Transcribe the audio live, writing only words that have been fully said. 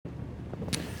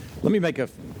Let me make a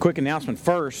quick announcement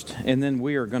first, and then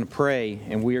we are going to pray,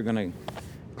 and we are going to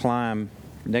climb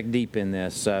neck deep in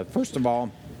this. First of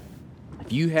all,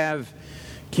 if you have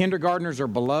kindergartners or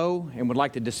below and would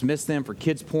like to dismiss them for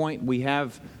Kids Point, we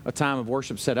have a time of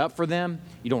worship set up for them.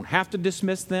 You don't have to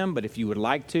dismiss them, but if you would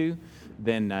like to,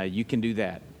 then you can do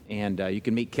that. And you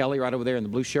can meet Kelly right over there in the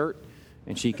blue shirt,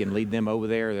 and she can lead them over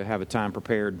there. They have a time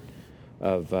prepared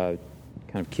of kind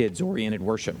of kids-oriented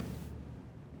worship.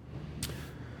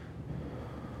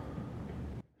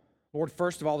 Lord,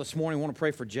 first of all, this morning I want to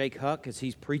pray for Jake Huck as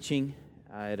he's preaching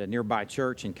at a nearby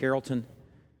church in Carrollton.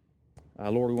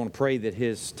 Lord, we want to pray that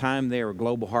his time there at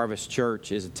Global Harvest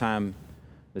Church is a time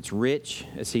that's rich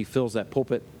as he fills that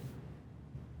pulpit.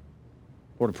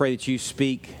 Lord, I pray that you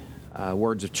speak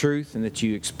words of truth and that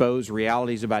you expose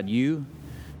realities about you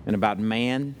and about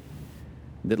man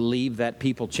that leave that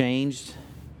people changed.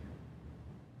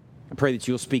 I pray that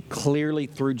you'll speak clearly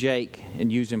through Jake and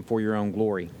use him for your own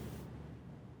glory.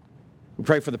 We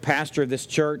pray for the pastor of this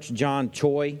church, John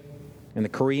Choi, and the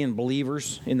Korean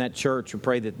believers in that church. We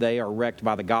pray that they are wrecked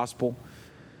by the gospel.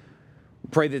 We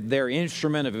pray that their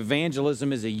instrument of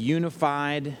evangelism is a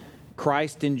unified,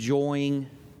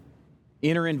 Christ-enjoying,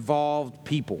 inner-involved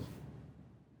people.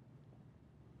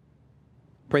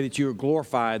 Pray that you are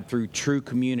glorified through true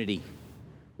community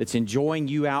that's enjoying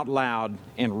you out loud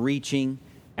and reaching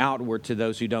outward to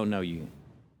those who don't know you.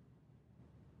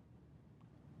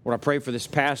 Lord, I pray for this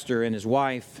pastor and his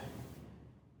wife,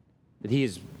 that he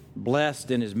is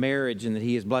blessed in his marriage and that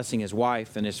he is blessing his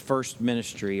wife, and his first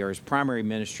ministry or his primary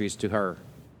ministry is to her.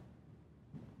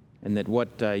 And that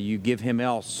what you give him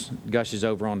else gushes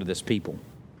over onto this people.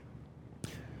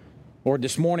 Lord,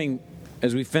 this morning,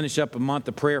 as we finish up a month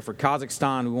of prayer for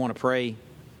Kazakhstan, we want to pray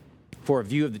for a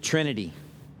view of the Trinity.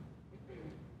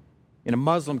 In a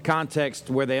Muslim context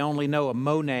where they only know a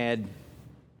monad,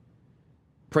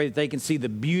 pray that they can see the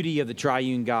beauty of the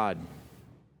triune God.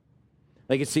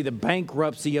 They can see the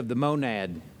bankruptcy of the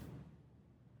monad.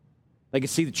 They can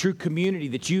see the true community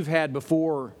that you've had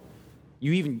before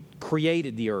you even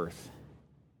created the earth.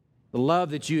 The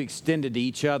love that you extended to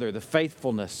each other, the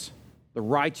faithfulness, the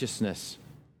righteousness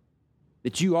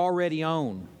that you already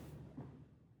own.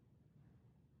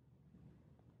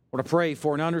 Lord, I pray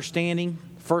for an understanding,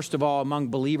 first of all, among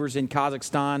believers in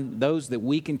Kazakhstan, those that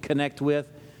we can connect with.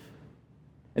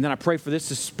 And then I pray for this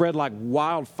to spread like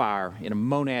wildfire in a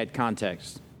monad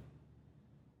context.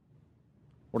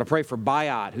 Lord, I pray for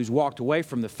Bayat, who's walked away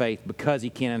from the faith because he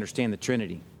can't understand the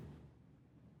Trinity.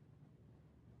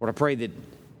 Lord, I pray that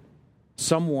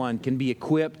someone can be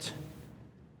equipped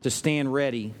to stand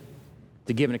ready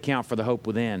to give an account for the hope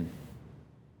within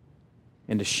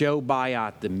and to show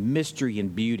Bayat the mystery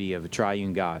and beauty of the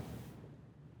triune God.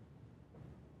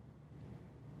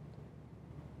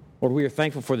 Lord, we are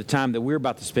thankful for the time that we're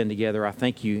about to spend together. I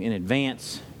thank you in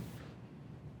advance.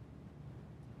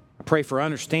 I pray for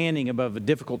understanding above a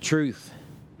difficult truth.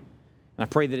 And I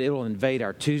pray that it will invade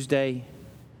our Tuesday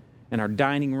and our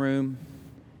dining room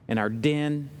and our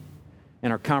den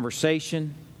and our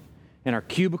conversation and our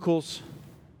cubicles,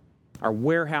 our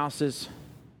warehouses,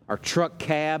 our truck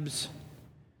cabs.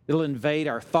 It'll invade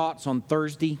our thoughts on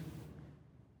Thursday.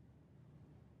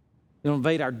 It'll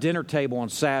invade our dinner table on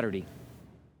Saturday.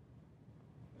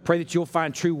 Pray that you'll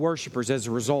find true worshipers as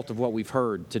a result of what we've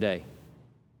heard today. In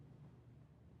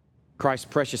Christ's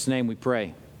precious name we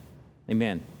pray.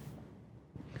 Amen.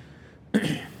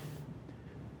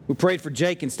 We prayed for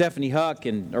Jake and Stephanie Huck,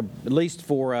 or at least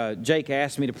for Jake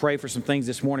asked me to pray for some things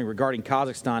this morning regarding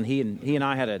Kazakhstan. He and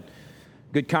I had a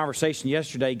good conversation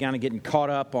yesterday, kind of getting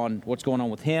caught up on what's going on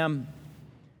with him,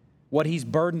 what he's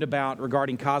burdened about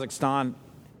regarding Kazakhstan,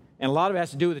 and a lot of it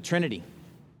has to do with the Trinity.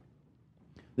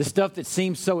 The stuff that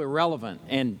seems so irrelevant.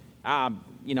 And, I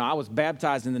was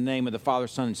baptized in the name of the Father,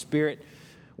 Son, and Spirit.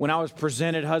 When I was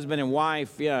presented husband and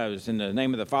wife, it was in the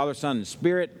name of the Father, Son, and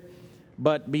Spirit.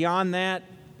 But beyond that,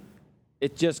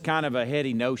 it's just kind of a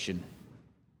heady notion.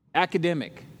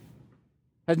 Academic.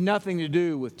 Has nothing to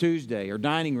do with Tuesday or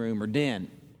dining room or den.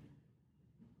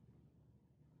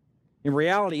 In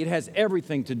reality, it has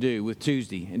everything to do with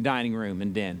Tuesday and dining room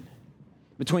and den.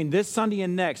 Between this Sunday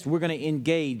and next, we're going to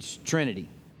engage Trinity.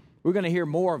 We're going to hear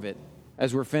more of it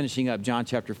as we're finishing up John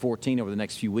chapter 14 over the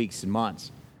next few weeks and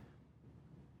months.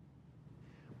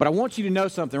 But I want you to know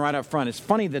something right up front. It's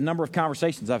funny the number of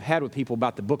conversations I've had with people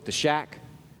about the book The Shack.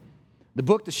 The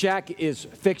book The Shack is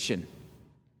fiction.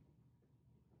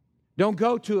 Don't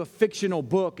go to a fictional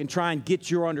book and try and get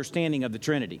your understanding of the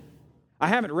Trinity. I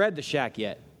haven't read The Shack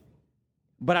yet,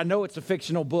 but I know it's a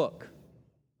fictional book.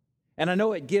 And I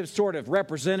know it gives sort of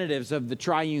representatives of the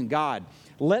triune God.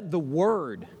 Let the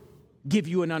Word give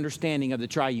you an understanding of the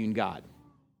triune God.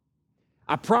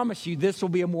 I promise you this will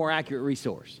be a more accurate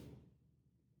resource.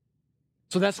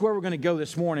 So that's where we're going to go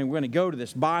this morning. We're going to go to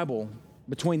this Bible.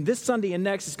 Between this Sunday and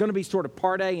next, it's going to be sort of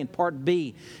part A and part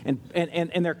B,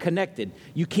 and they're connected.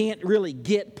 You can't really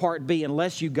get part B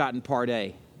unless you've gotten part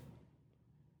A.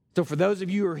 So for those of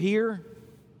you who are here,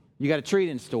 you got a treat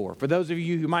in store. For those of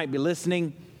you who might be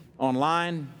listening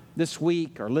online this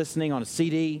week or listening on a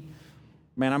CD,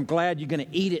 man, I'm glad you're going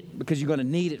to eat it because you're going to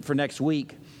need it for next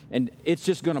week, and it's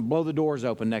just going to blow the doors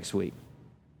open next week.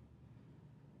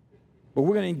 But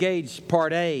we're going to engage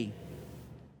part A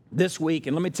this week,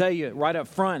 and let me tell you right up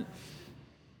front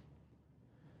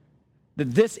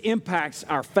that this impacts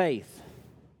our faith.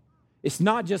 It's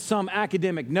not just some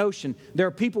academic notion. There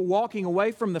are people walking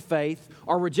away from the faith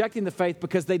or rejecting the faith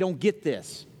because they don't get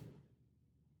this.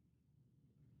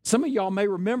 Some of y'all may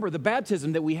remember the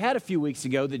baptism that we had a few weeks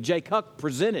ago that Jake Huck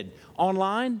presented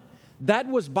online. That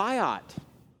was Bayat.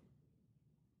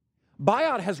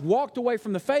 Bayat has walked away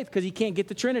from the faith because he can't get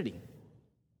the Trinity.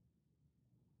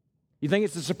 You think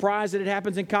it's a surprise that it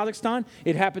happens in Kazakhstan?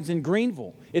 It happens in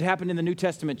Greenville. It happened in the New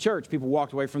Testament church. People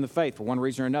walked away from the faith for one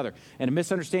reason or another. And a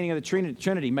misunderstanding of the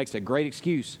Trinity makes a great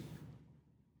excuse.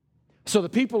 So the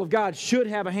people of God should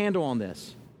have a handle on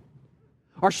this.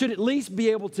 Or should at least be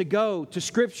able to go to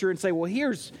Scripture and say, well,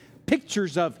 here's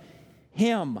pictures of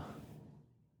Him,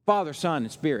 Father, Son,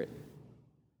 and Spirit.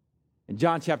 In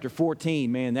John chapter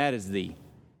 14, man, that is the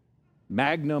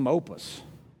magnum opus.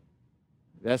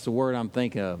 That's the word I'm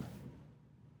thinking of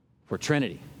for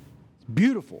Trinity. It's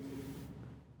beautiful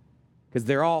because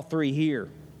they're all three here.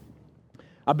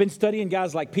 I've been studying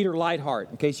guys like Peter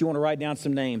Leithart, in case you want to write down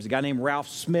some names. A guy named Ralph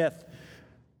Smith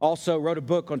also wrote a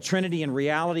book on Trinity and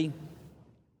reality.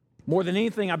 More than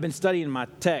anything, I've been studying my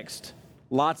text,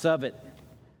 lots of it.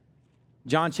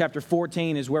 John chapter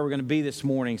 14 is where we're going to be this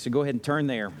morning, so go ahead and turn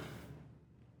there.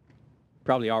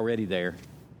 Probably already there.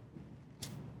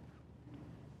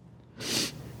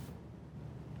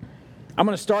 I'm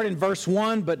going to start in verse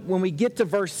 1, but when we get to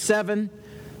verse 7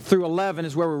 through 11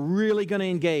 is where we're really going to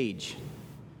engage.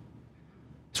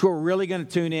 It's where we're really going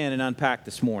to tune in and unpack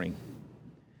this morning.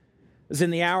 As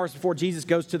in the hours before Jesus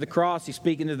goes to the cross, he's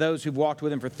speaking to those who've walked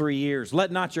with him for 3 years.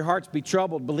 Let not your hearts be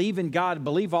troubled. Believe in God,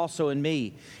 believe also in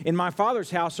me. In my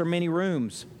Father's house are many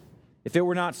rooms. If it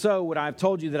were not so, would I have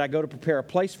told you that I go to prepare a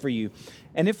place for you?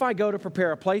 And if I go to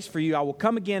prepare a place for you, I will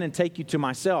come again and take you to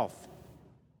myself,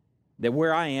 that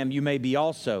where I am, you may be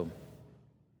also.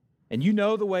 And you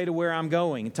know the way to where I'm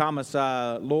going. And Thomas,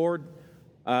 Lord,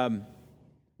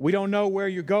 we don't know where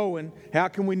you're going. How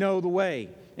can we know the way?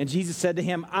 And Jesus said to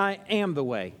him, I am the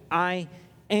way. I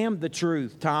am the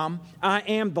truth, Tom. I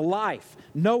am the life.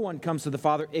 No one comes to the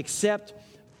Father except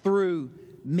through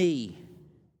me.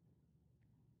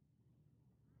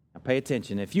 Now pay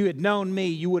attention. If you had known me,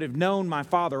 you would have known my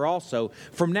Father also.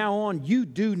 From now on, you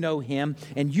do know him,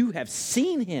 and you have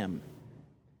seen him.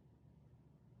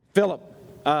 Philip,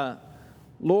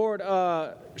 Lord,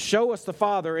 show us the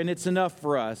Father, and it's enough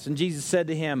for us. And Jesus said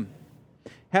to him,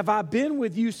 have I been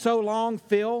with you so long,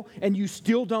 Phil, and you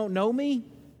still don't know me?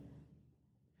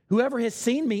 Whoever has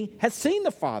seen me has seen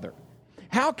the Father.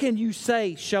 How can you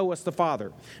say, show us the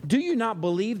Father? Do you not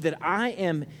believe that I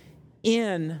am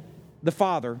in the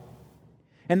Father,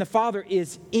 and the Father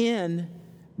is in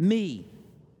me?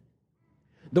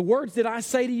 The words that I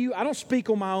say to you, I don't speak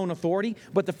on my own authority,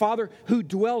 but the Father who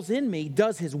dwells in me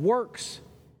does his works.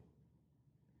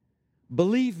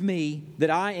 Believe me that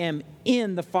I am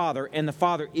in the Father, and the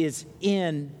Father is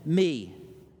in me.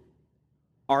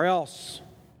 Or else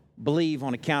believe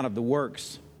on account of the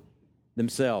works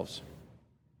themselves.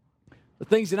 The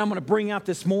things that I'm going to bring out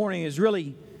this morning is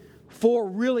really 4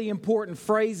 really important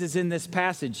phrases in this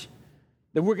passage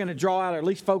that we're going to draw out, or at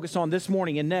least focus on this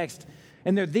morning and next.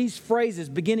 And they're these phrases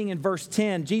beginning in verse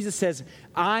 10. Jesus says,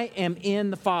 I am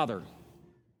in the Father.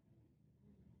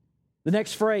 The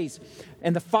next phrase,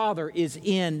 and the Father is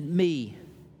in me.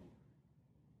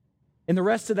 In the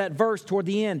rest of that verse, toward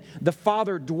the end, the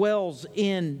Father dwells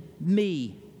in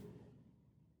me.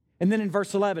 And then in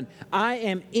verse 11, I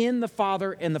am in the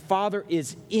Father, and the Father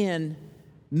is in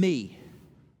me.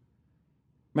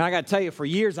 Man, I got to tell you, for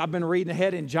years I've been reading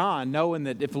ahead in John, knowing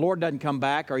that if the Lord doesn't come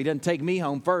back or he doesn't take me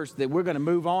home first, that we're going to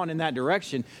move on in that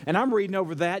direction. And I'm reading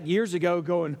over that years ago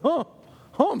going,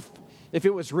 humph. If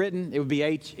it was written, it would be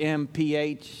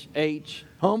H-M-P-H-H,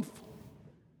 humph.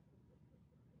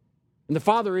 And the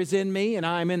Father is in me, and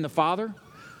I am in the Father.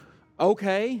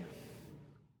 Okay.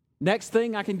 Next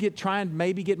thing I can try and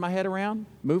maybe get my head around,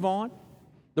 move on.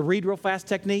 The read real fast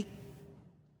technique.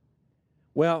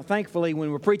 Well, thankfully,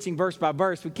 when we're preaching verse by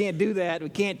verse, we can't do that. We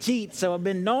can't cheat. So I've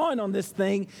been gnawing on this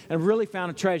thing and I've really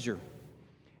found a treasure.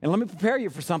 And let me prepare you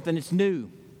for something that's new.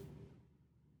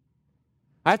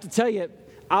 I have to tell you,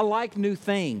 I like new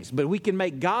things, but we can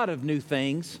make God of new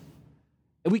things,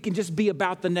 and we can just be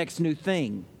about the next new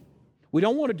thing. We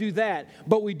don't want to do that,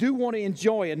 but we do want to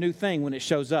enjoy a new thing when it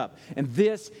shows up. And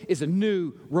this is a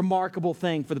new, remarkable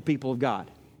thing for the people of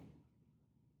God.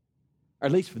 Or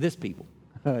at least for this people.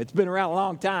 It's been around a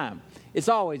long time. It's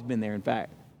always been there, in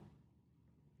fact.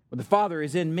 But the Father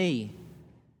is in me,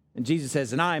 and Jesus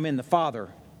says, and I am in the Father.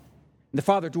 And the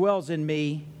Father dwells in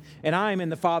me, and I am in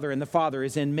the Father, and the Father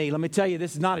is in me. Let me tell you,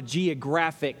 this is not a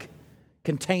geographic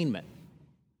containment.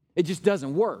 It just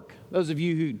doesn't work. Those of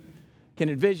you who can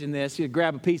envision this, you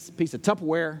grab a piece of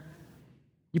Tupperware,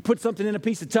 you put something in a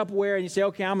piece of Tupperware, and you say,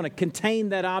 okay, I'm going to contain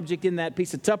that object in that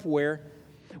piece of Tupperware.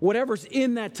 Whatever's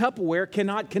in that Tupperware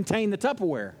cannot contain the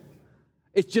Tupperware.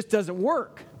 It just doesn't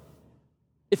work.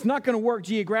 It's not going to work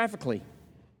geographically.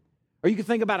 Or you can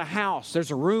think about a house. There's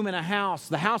a room in a house.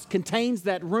 The house contains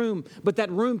that room, but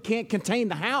that room can't contain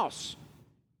the house.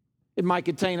 It might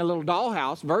contain a little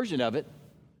dollhouse version of it,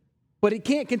 but it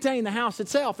can't contain the house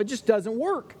itself. It just doesn't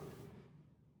work.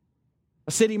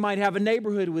 A city might have a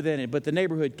neighborhood within it, but the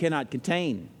neighborhood cannot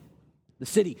contain the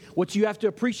city. What you have to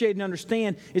appreciate and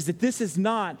understand is that this is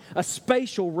not a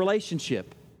spatial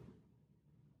relationship.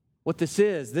 What this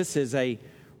is a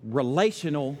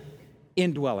relational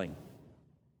indwelling.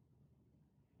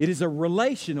 It is a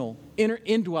relational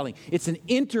indwelling. It's an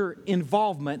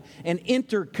inter-involvement and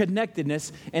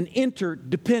interconnectedness and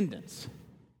interdependence.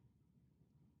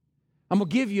 I'm going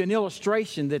to give you an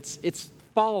illustration that's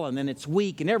fallen and it's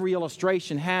weak, and every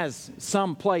illustration has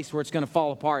some place where it's going to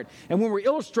fall apart. And when we're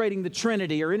illustrating the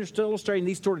Trinity or illustrating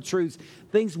these sort of truths,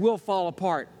 things will fall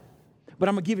apart. But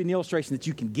I'm going to give you an illustration that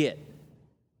you can get.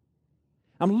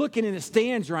 I'm looking in the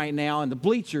stands right now in the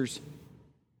bleachers,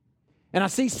 and I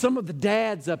see some of the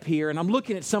dads up here, and I'm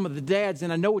looking at some of the dads,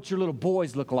 and I know what your little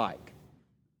boys look like.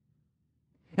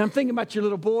 And I'm thinking about your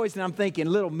little boys, and I'm thinking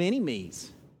little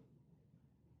mini-me's.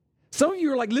 Some of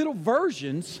you are like little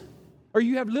versions, or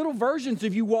you have little versions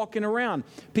of you walking around.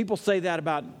 People say that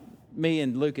about me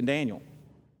and Luke and Daniel.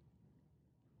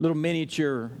 Little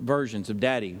miniature versions of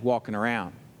Daddy walking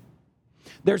around.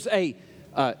 There's a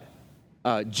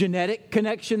genetic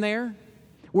connection there,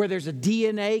 where there's a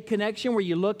DNA connection, where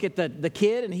you look at the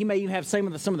kid and he may even have some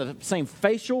of the same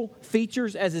facial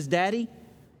features as his daddy.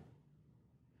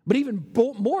 But even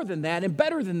more than that and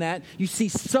better than that, you see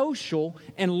social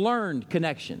and learned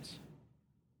connections.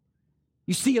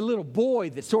 You see a little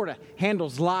boy that sort of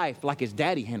handles life like his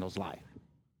daddy handles life.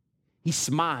 He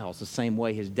smiles the same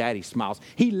way his daddy smiles.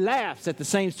 He laughs at the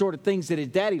same sort of things that his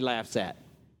daddy laughs at.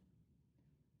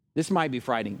 This might be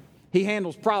frightening. He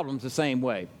handles problems the same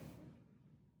way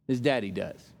his daddy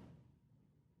does.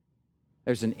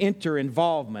 There's an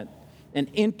inter-involvement, an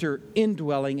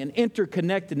inter-indwelling, an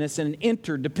interconnectedness, and an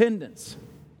interdependence.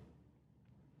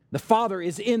 The Father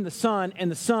is in the Son,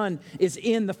 and the Son is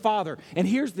in the Father. And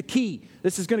here's the key.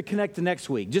 This is going to connect to next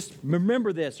week. Just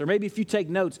remember this, or maybe if you take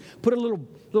notes, put a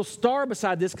little star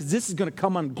beside this, because this is going to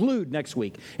come unglued next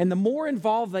week. And the more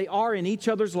involved they are in each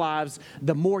other's lives,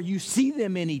 the more you see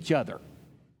them in each other.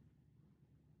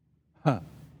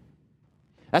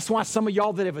 That's why some of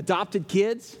y'all that have adopted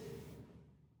kids,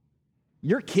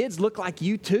 your kids look like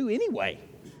you too anyway.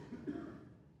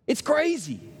 It's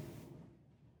crazy.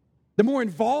 The more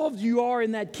involved you are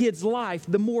in that kid's life,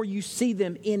 the more you see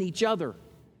them in each other.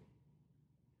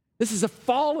 This is a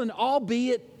fallen,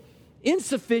 albeit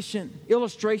insufficient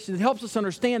illustration that helps us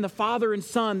understand the Father and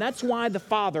Son. That's why the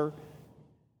Father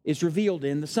is revealed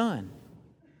in the Son.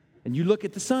 And you look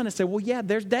at the Son and say, well, yeah,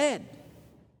 there's Dad.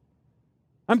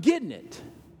 I'm getting it.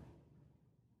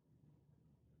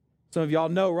 Some of y'all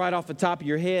know right off the top of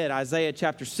your head, Isaiah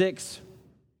chapter 6.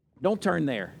 Don't turn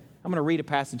there. I'm going to read a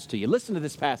passage to you. Listen to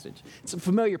this passage. It's a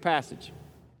familiar passage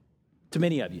to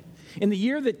many of you. In the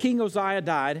year that King Uzziah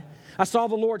died, I saw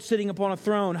the Lord sitting upon a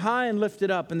throne, high and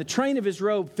lifted up, and the train of his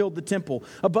robe filled the temple.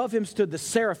 Above him stood the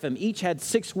seraphim. Each had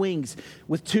 6 wings.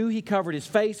 With 2 he covered his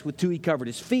face, with 2 he covered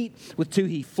his feet, with 2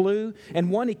 he flew, and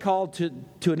one he called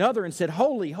to another and said,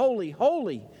 Holy, holy,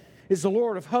 holy is the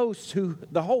Lord of hosts, who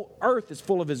the whole earth is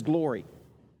full of his glory.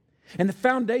 And the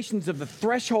foundations of the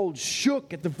threshold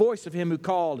shook at the voice of him who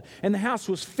called, and the house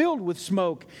was filled with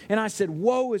smoke. And I said,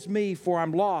 Woe is me, for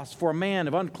I'm lost, for I'm a man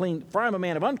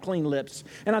of unclean lips,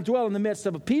 and I dwell in the midst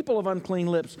of a people of unclean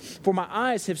lips, for my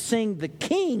eyes have seen the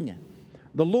King,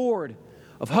 the Lord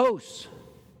of hosts.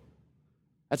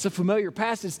 That's a familiar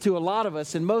passage to a lot of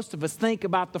us, and most of us think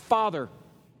about the Father.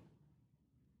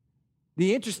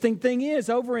 The interesting thing is,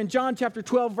 over in John chapter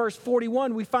 12, verse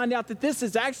 41, we find out that this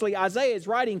is actually, Isaiah is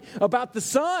writing about the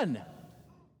Son.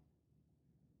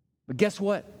 But guess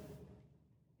what?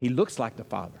 He looks like the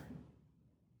Father.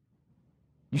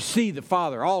 You see the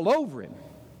Father all over him.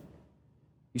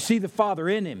 You see the Father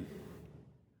in him.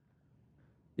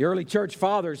 The early church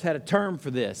fathers had a term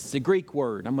for this. It's a Greek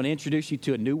word. I'm going to introduce you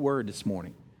to a new word this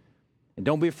morning. And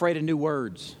don't be afraid of new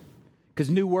words, because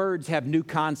new words have new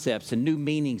concepts and new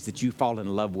meanings that you fall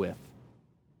in love with.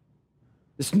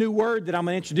 This new word that I'm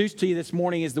going to introduce to you this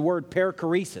morning is the word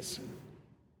perichoresis.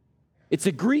 It's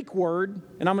a Greek word,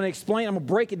 and I'm going to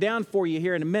break it down for you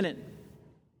here in a minute.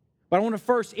 But I want to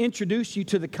first introduce you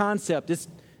to the concept. It's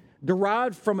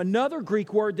derived from another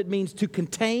Greek word that means to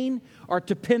contain or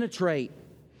to penetrate.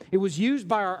 It was used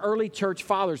by our early church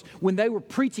fathers when they were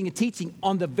preaching and teaching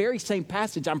on the very same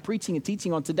passage I'm preaching and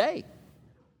teaching on today.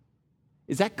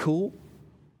 Is that cool?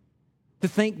 To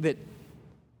think that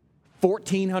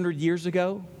 1,400 years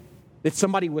ago, that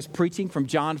somebody was preaching from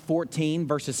John 14,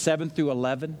 verses 7 through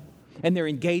 11, and they're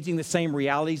engaging the same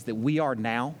realities that we are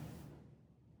now?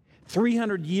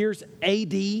 300 years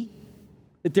A.D.,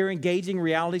 that they're engaging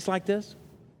realities like this?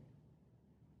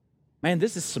 Man,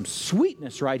 this is some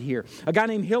sweetness right here. A guy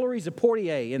named Hilary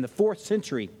Zaportier in the 4th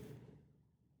century,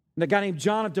 and a guy named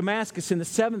John of Damascus in the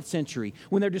 7th century,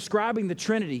 when they're describing the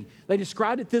Trinity, they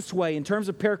described it this way in terms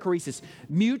of perichoresis: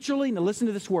 mutually, now listen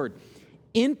to this word,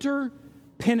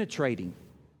 interpenetrating,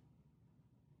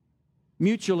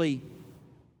 mutually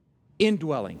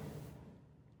indwelling,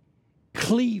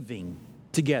 cleaving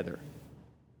together.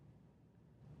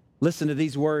 Listen to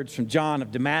these words from John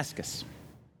of Damascus.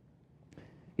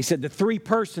 He said, the three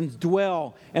persons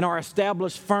dwell and are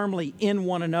established firmly in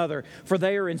one another, for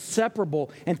they are inseparable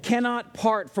and cannot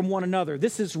part from one another.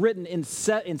 This is written in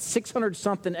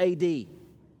 600-something A.D.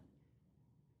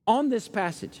 On this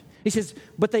passage, he says,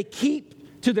 but they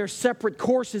keep to their separate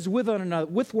courses with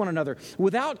one another,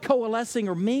 without coalescing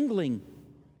or mingling,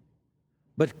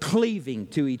 but cleaving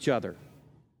to each other.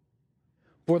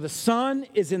 For the Son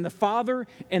is in the Father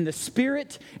and the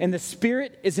Spirit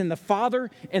is in the Father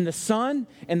and the Son,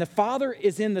 and the Father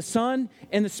is in the Son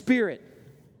and the Spirit.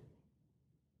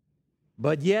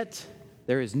 But yet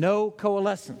there is no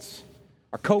coalescence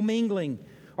or commingling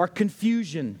or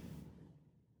confusion.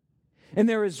 And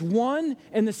there is one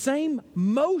and the same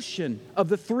motion of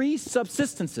the three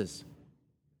subsistences,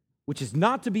 which is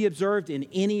not to be observed in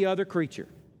any other creature.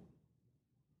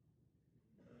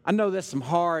 I know that's some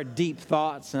hard, deep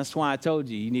thoughts, and that's why I told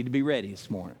you need to be ready this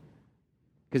morning,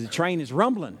 because the train is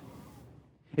rumbling.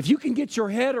 If you can get your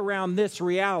head around this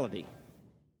reality,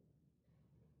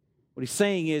 what he's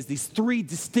saying is these three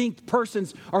distinct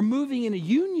persons are moving in a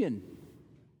union.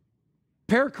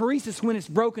 Perichoresis, when it's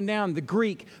broken down, the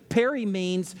Greek, peri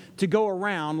means to go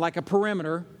around like a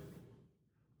perimeter.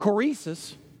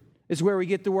 Choresis is where we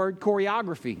get the word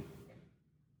choreography,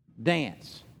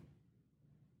 dance.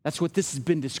 That's what this has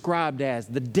been described as,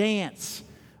 the dance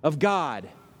of God.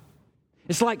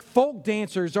 It's like folk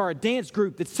dancers are a dance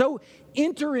group that's so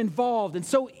involved and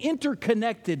so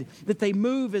interconnected that they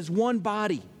move as one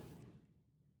body.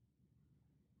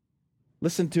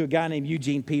 Listen to a guy named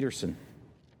Eugene Peterson.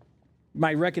 You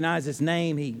might recognize his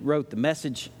name. He wrote The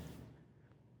Message.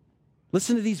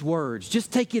 Listen to these words.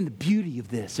 Just take in the beauty of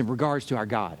this in regards to our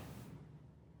God.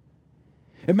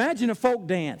 Imagine a folk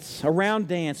dance, a round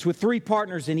dance with three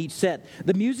partners in each set.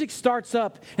 The music starts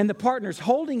up and the partners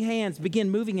holding hands begin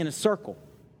moving in a circle.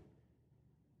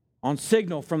 On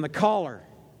signal from the caller,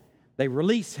 they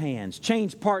release hands,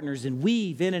 change partners, and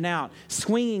weave in and out,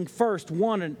 swinging first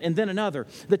one and then another.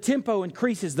 The tempo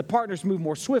increases. The partners move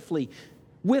more swiftly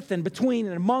with and between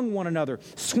and among one another,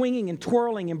 swinging and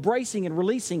twirling, embracing and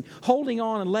releasing, holding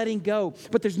on and letting go.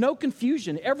 But there's no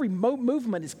confusion. Every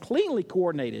movement is cleanly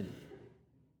coordinated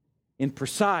in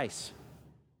precise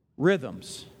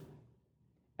rhythms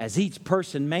as each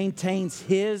person maintains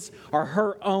his or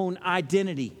her own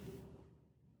identity.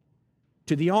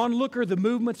 To the onlooker, the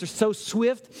movements are so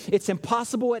swift, it's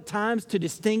impossible at times to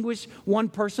distinguish one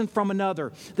person from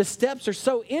another. The steps are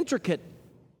so intricate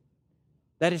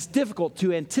that it's difficult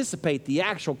to anticipate the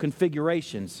actual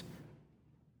configurations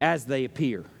as they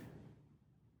appear.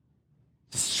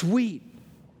 Sweet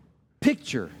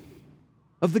picture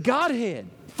of the Godhead,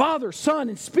 Father, Son,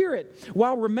 and Spirit,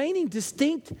 while remaining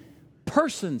distinct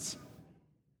persons.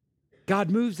 God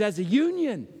moves as a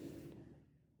union.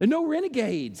 There are no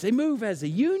renegades. They move as a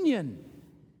union.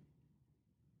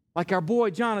 Like our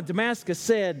boy John of Damascus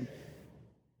said,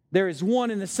 there is one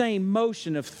and the same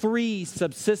motion of three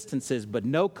subsistences, but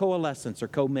no coalescence or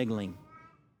commingling.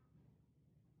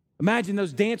 Imagine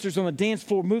those dancers on the dance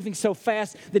floor moving so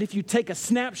fast that if you take a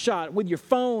snapshot with your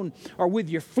phone or with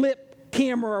your flip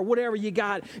camera or whatever you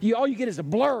got, all you get is a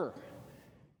blur.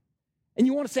 And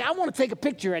you want to say, I want to take a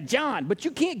picture of John, but you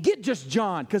can't get just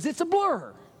John because it's a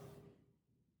blur.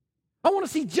 I want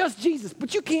to see just Jesus,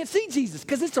 but you can't see Jesus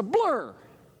because it's a blur.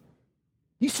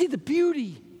 You see the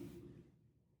beauty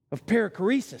of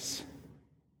perichoresis.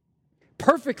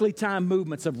 Perfectly timed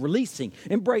movements of releasing,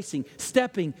 embracing,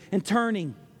 stepping, and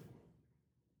turning.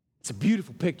 It's a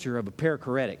beautiful picture of a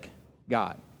perichoretic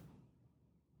God.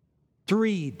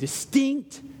 3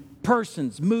 distinct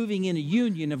persons moving in a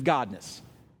union of godness.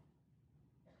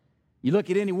 You look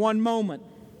at any one moment,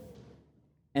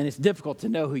 and it's difficult to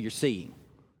know who you're seeing.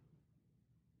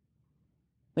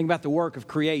 Think about the work of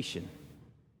creation.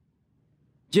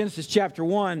 Genesis chapter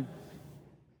 1,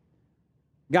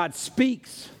 God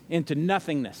speaks into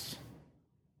nothingness.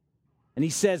 And he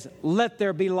says, let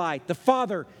there be light. The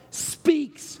Father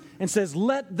speaks and says,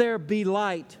 let there be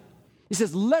light. He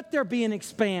says, let there be an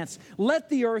expanse. Let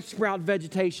the earth sprout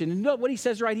vegetation. And note what he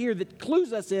says right here that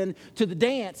clues us in to the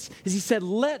dance is he said,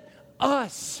 let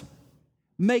us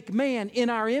make man in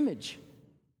our image.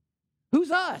 Who's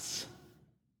us?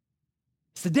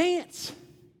 It's the dance.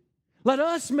 Let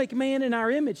us make man in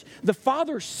our image. The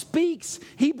Father speaks.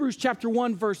 Hebrews chapter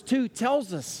 1 verse 2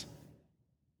 tells us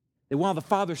that while the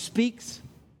Father speaks,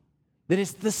 that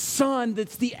it's the Son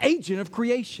that's the agent of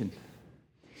creation.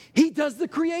 He does the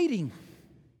creating.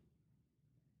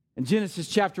 And Genesis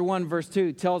chapter 1 verse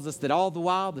 2 tells us that all the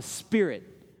while the Spirit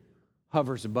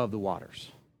hovers above the waters.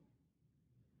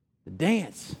 The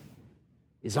dance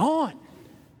is on.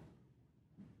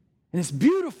 And it's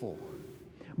beautiful,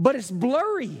 but it's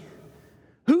blurry.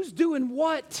 Who's doing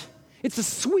what? It's a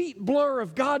sweet blur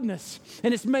of godness,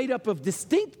 and it's made up of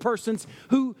distinct persons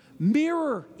who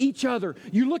mirror each other.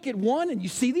 You look at one and you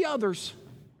see the others.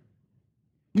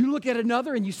 You look at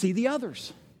another and you see the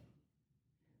others.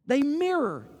 They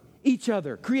mirror each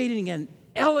other, creating an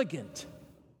elegant,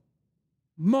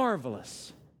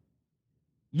 marvelous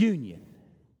union.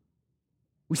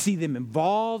 We see them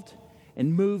involved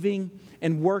and moving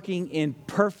and working in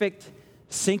perfect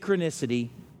synchronicity,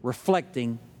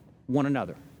 reflecting one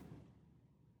another.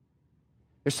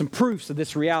 There's some proofs of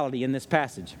this reality in this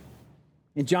passage.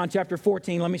 In John chapter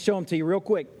 14, let me show them to you real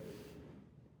quick.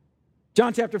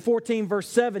 John chapter 14, verse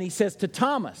 7, he says to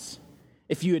Thomas,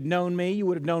 if you had known me, you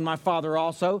would have known my Father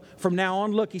also. From now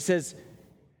on, look, he says,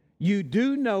 you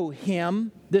do know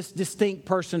him, this distinct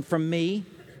person from me,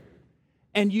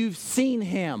 and you've seen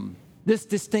him, this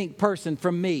distinct person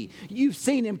from me. You've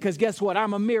seen him because guess what?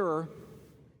 I'm a mirror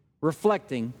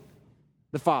reflecting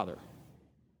the Father.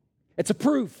 It's a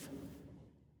proof.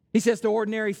 He says to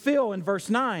ordinary Phil in verse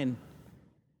 9,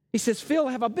 he says, Phil,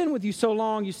 have I been with you so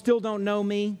long you still don't know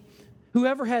me?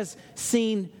 Whoever has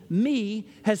seen me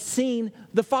has seen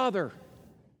the Father.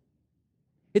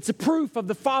 It's a proof of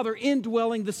the Father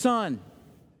indwelling the Son.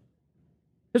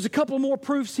 There's a couple more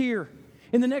proofs here.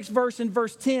 In the next verse, in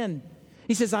verse 10,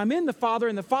 he says, I'm in the Father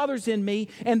and the Father's in me,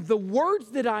 and the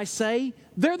words that I say,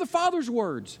 they're the Father's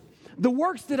words. The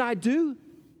works that I do,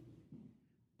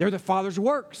 they're the Father's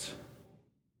works.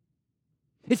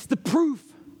 It's the proof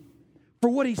for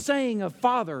what he's saying of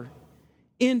Father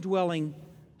indwelling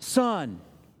Son.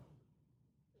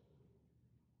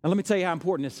 Now let me tell you how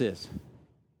important this is.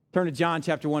 Turn to John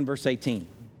chapter 1, verse 18.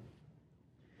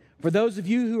 For those of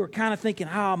you who are kind of thinking,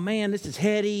 oh man, this is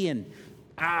heady and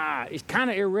it's kind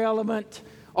of irrelevant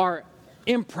or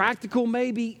impractical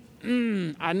maybe.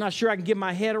 I'm not sure I can get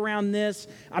my head around this.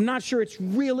 I'm not sure it's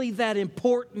really that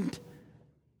important.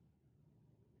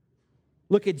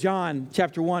 Look at John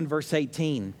chapter 1, verse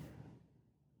 18.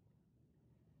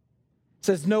 It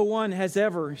says, no one has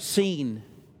ever seen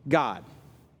God.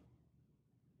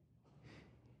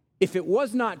 If it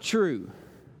was not true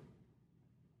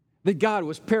that God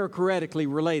was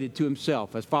perichoretically related to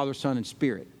himself as Father, Son, and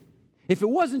Spirit, if it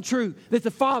wasn't true that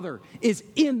the Father is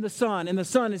in the Son and the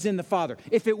Son is in the Father,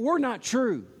 if it were not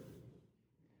true,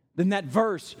 then that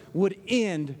verse would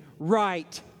end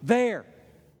right there.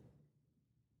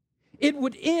 It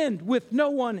would end with no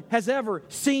one has ever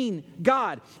seen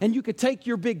God. And you could take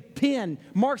your big pen,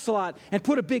 marks a lot, and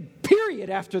put a big period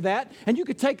after that, and you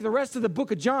could take the rest of the book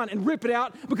of John and rip it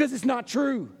out because it's not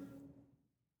true.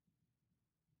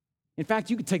 In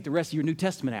fact, you could take the rest of your New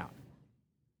Testament out.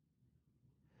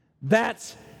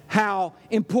 That's how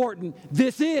important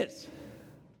this is.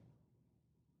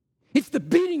 It's the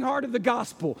beating heart of the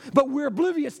gospel, but we're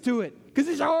oblivious to it because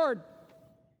it's hard.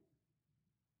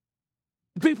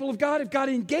 The people of God have got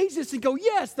to engage this and go,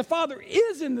 yes, the Father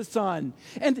is in the Son.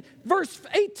 And verse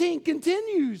 18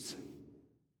 continues.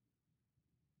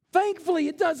 Thankfully,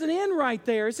 it doesn't end right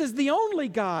there. It says the only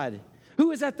God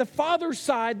who is at the Father's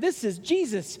side, this is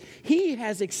Jesus. He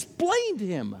has explained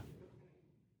him.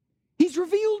 He's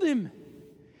revealed him.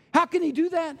 How can he do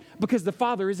that? Because the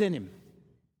Father is in him.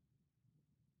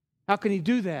 How can he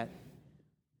do that?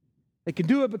 They can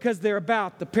do it because they're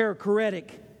about the perichoretic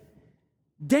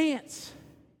dance.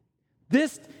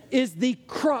 This is the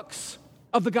crux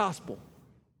of the gospel.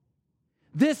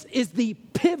 This is the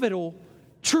pivotal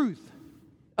truth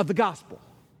of the gospel,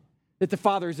 that the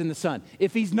Father is in the Son.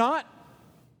 If he's not,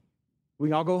 we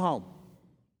can all go home.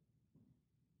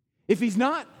 If he's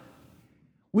not,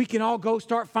 we can all go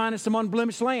start finding some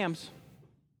unblemished lambs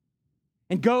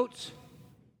and goats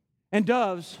and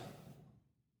doves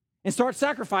and start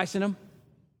sacrificing them.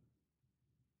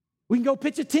 We can go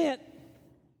pitch a tent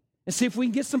and see if we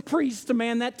can get some priests to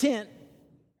man that tent.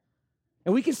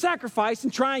 And we can sacrifice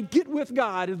and try and get with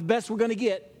God as the best we're going to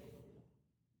get.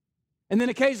 And then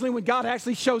occasionally when God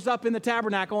actually shows up in the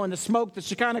tabernacle and the smoke, the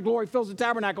Shekinah glory fills the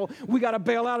tabernacle, we got to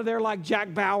bail out of there like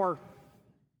Jack Bauer.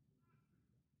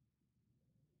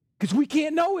 Because we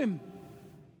can't know him.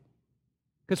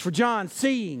 Because for John,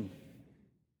 seeing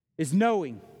is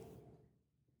knowing.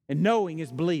 And knowing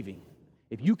is believing.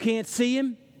 If you can't see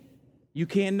him, you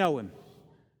can't know him.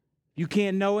 If you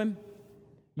can't know him,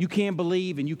 you can't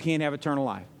believe and you can't have eternal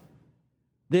life.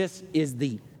 This is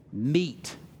the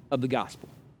meat of the gospel.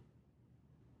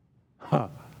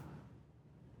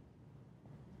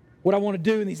 What I want to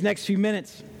do in these next few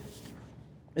minutes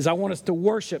is I want us to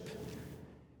worship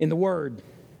in the Word.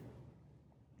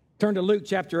 Turn to Luke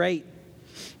chapter 8.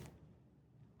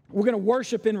 We're going to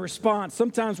worship in response.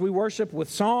 Sometimes we worship with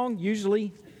song,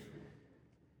 usually.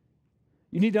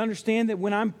 You need to understand that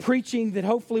when I'm preaching, that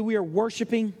hopefully we are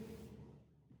worshiping.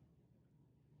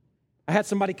 I had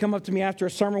somebody come up to me after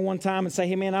a sermon one time and say,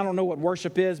 hey man, I don't know what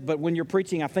worship is, but when you're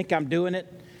preaching, I think I'm doing it.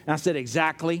 And I said,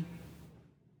 exactly.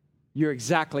 You're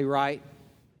exactly right.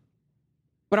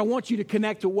 But I want you to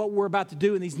connect to what we're about to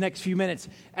do in these next few minutes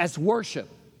as worship.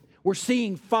 We're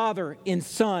seeing Father in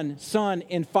Son, Son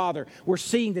in Father. We're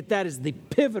seeing that is the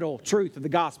pivotal truth of the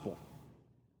gospel.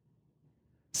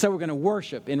 So we're going to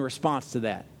worship in response to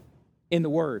that in the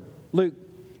Word. Luke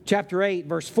chapter 8,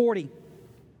 verse 40.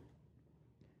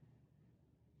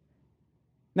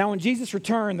 Now when Jesus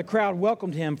returned, the crowd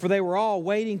welcomed him, for they were all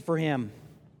waiting for him.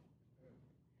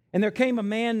 And there came a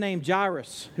man named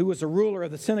Jairus, who was a ruler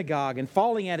of the synagogue, and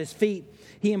falling at his feet,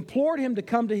 he implored him to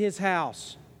come to his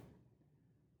house.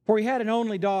 For he had an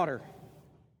only daughter,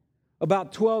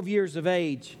 about 12 years of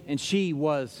age, and she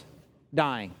was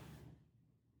dying.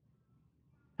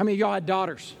 How many of y'all had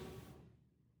daughters?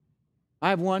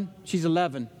 I have one. She's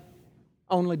 11.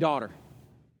 Only daughter.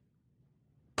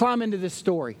 Climb into this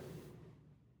story.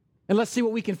 And let's see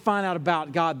what we can find out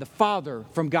about God the Father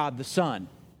from God the Son.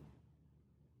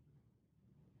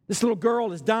 This little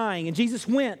girl is dying, and Jesus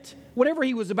went, whatever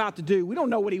he was about to do. We don't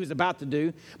know what he was about to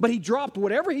do, but he dropped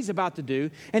whatever he's about to do,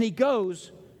 and he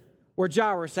goes where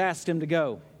Jairus asked him to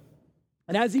go.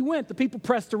 And as he went, the people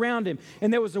pressed around him,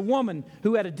 and there was a woman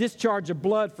who had a discharge of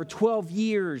blood for 12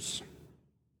 years.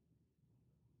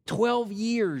 12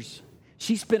 years.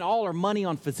 She spent all her money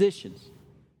on physicians.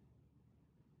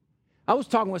 I was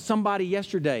talking with somebody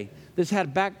yesterday that's had a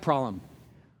back problem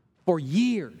for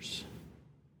years.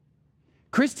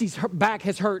 Christy's back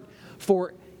has hurt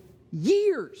for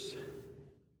years.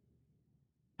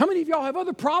 How many of y'all have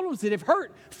other problems that have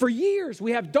hurt for years?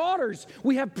 We have daughters.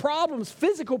 We have problems,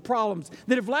 physical problems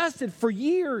that have lasted for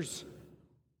years.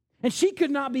 And she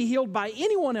could not be healed by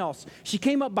anyone else. She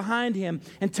came up behind him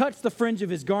and touched the fringe of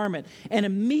his garment, and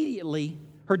immediately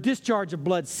her discharge of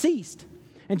blood ceased.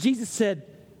 And Jesus said,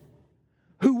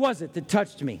 "Who was it that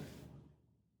touched me?"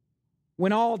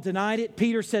 When all denied it,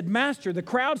 Peter said, "Master, the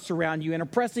crowds surround you and are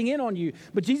pressing in on you."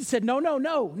 But Jesus said,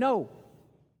 No.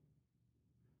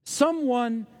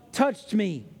 Someone touched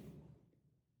me,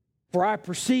 for I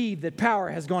perceive that power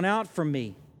has gone out from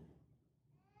me.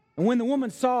 And when the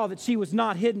woman saw that she was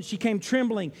not hidden, she came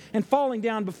trembling and falling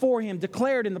down before him,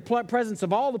 declared in the presence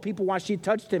of all the people why she had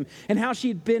touched him and how she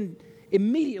had been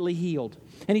immediately healed.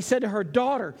 And he said to her,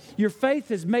 "Daughter, your faith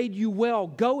has made you well.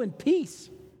 Go in peace."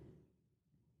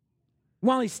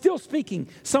 While he's still speaking,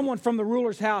 someone from the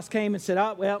ruler's house came and said,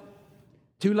 "Oh, well,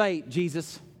 too late,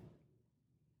 Jesus.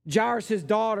 Jairus, his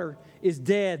daughter, is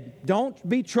dead. Don't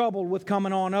be troubled with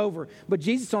coming on over." But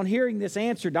Jesus, on hearing this,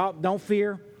 answered, "Don't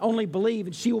fear, only believe,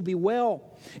 and she will be well."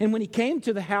 And when he came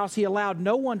to the house, he allowed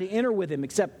no one to enter with him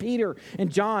except Peter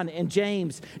and John and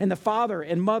James and the father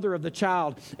and mother of the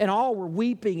child. And all were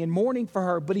weeping and mourning for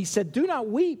her. But he said, "Do not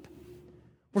weep,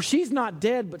 for she's not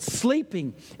dead, but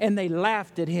sleeping." And they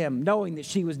laughed at him, knowing that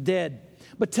she was dead.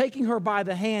 But taking her by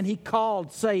the hand, he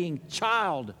called, saying,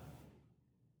 "Child,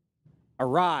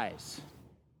 arise."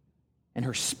 And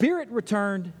her spirit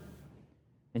returned,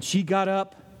 and she got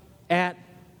up at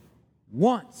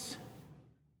once.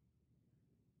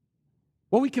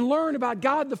 What we can learn about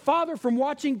God the Father from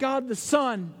watching God the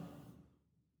Son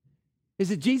is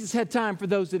that Jesus had time for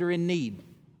those that are in need.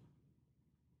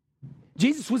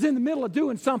 Jesus was in the middle of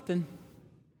doing something,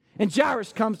 and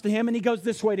Jairus comes to him, and he goes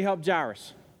this way to help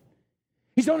Jairus.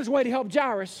 He's on his way to help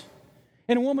Jairus,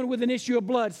 and a woman with an issue of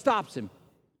blood stops him.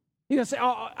 He's going to say,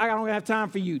 "Oh, I don't have time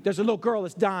for you. There's a little girl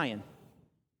that's dying."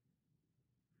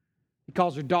 He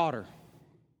calls her daughter,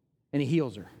 and he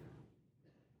heals her.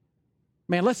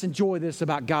 Man, let's enjoy this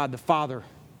about God the Father.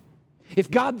 If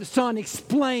God the Son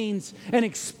explains and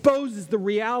exposes the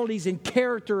realities and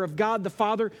character of God the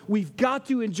Father, we've got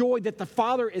to enjoy that the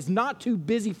Father is not too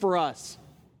busy for us,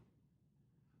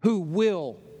 who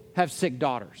will have sick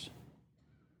daughters,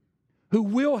 who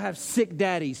will have sick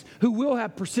daddies, who will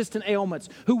have persistent ailments,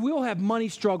 who will have money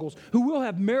struggles, who will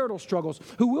have marital struggles,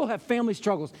 who will have family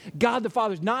struggles. God the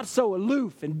Father is not so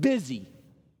aloof and busy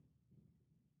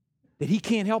that He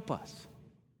can't help us.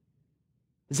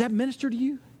 Does that minister to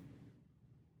you?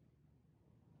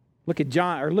 Look at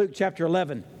Luke chapter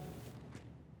 11.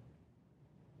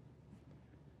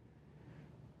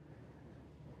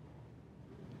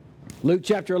 Luke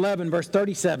chapter 11, verse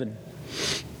 37.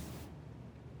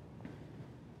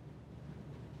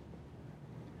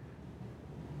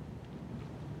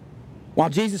 While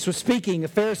Jesus was speaking, a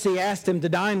Pharisee asked him to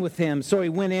dine with him, so he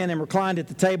went in and reclined at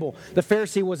the table. The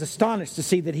Pharisee was astonished to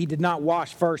see that he did not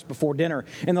wash first before dinner.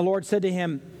 And the Lord said to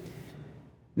him,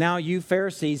 "Now you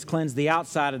Pharisees cleanse the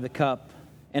outside of the cup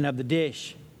and of the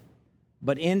dish,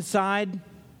 but inside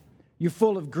you're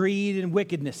full of greed and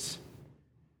wickedness.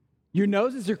 Your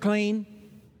noses are clean,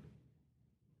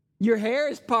 your hair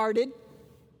is parted,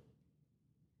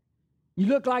 you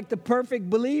look like the perfect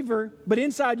believer, but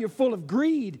inside you're full of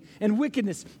greed and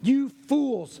wickedness. You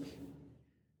fools!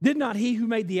 Did not He who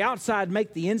made the outside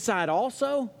make the inside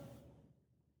also?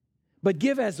 But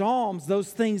give as alms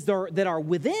those things that are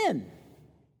within.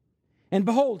 And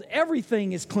behold,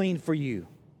 everything is clean for you.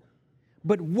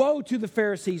 But woe to the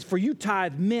Pharisees, for you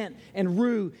tithe mint and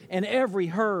rue and every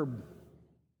herb,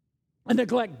 and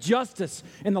neglect justice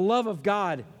and the love of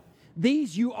God.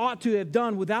 These you ought to have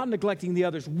done without neglecting the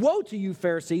others. Woe to you,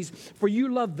 Pharisees, for you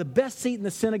love the best seat in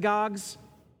the synagogues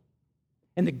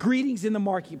and the greetings in the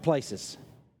marketplaces.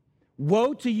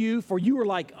 Woe to you, for you are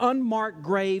like unmarked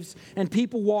graves, and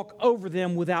people walk over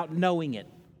them without knowing it.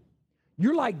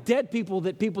 You're like dead people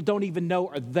that people don't even know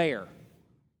are there.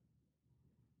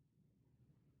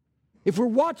 If we're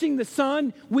watching the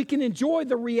Son, we can enjoy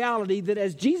the reality that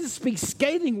as Jesus speaks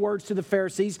scathing words to the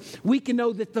Pharisees, we can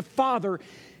know that the Father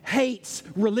hates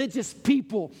religious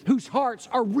people whose hearts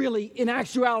are really, in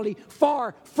actuality,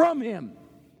 far from Him.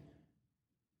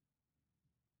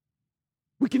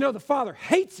 We can know the Father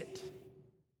hates it.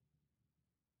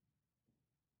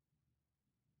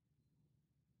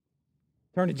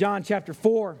 Turn to John chapter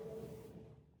 4.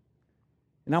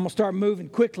 And I'm going to start moving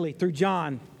quickly through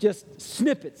John, just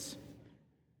snippets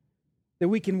that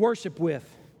we can worship with.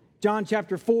 John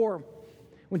chapter 4,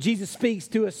 when Jesus speaks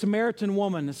to a Samaritan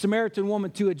woman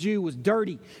to a Jew was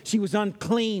dirty. She was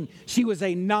unclean. She was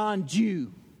a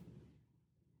non-Jew.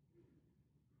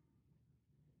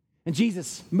 And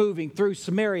Jesus, moving through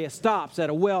Samaria, stops at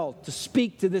a well to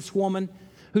speak to this woman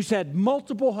who's had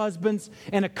multiple husbands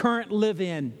and a current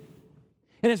live-in.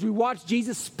 And as we watch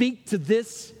Jesus speak to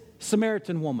this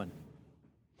Samaritan woman,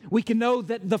 we can know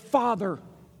that the Father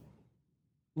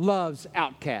loves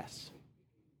outcasts.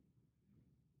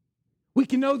 We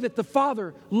can know that the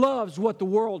Father loves what the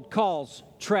world calls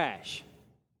trash.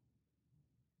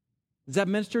 Does that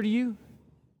minister to you?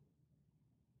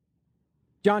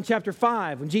 John chapter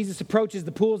 5, when Jesus approaches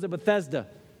the pools at Bethesda,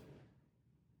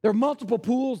 there are multiple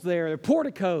pools there. There are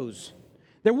porticos.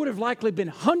 There would have likely been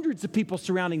hundreds of people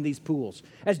surrounding these pools.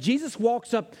 As Jesus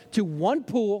walks up to one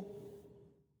pool,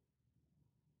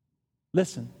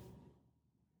 listen,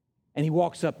 and He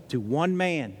walks up to one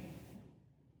man,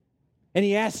 and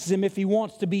He asks him if he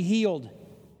wants to be healed.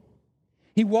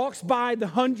 He walks by the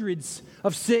hundreds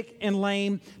of sick and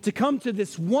lame to come to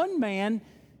this one man,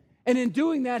 and in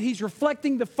doing that, He's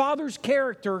reflecting the Father's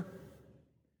character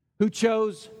who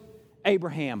chose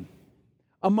Abraham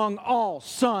among all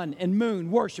sun and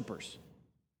moon worshipers.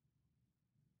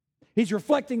 He's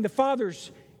reflecting the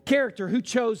Father's character who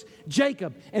chose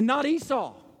Jacob and not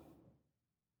Esau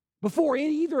before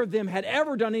either of them had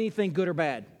ever done anything good or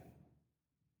bad.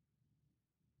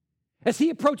 As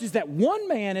he approaches that one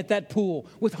man at that pool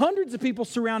with hundreds of people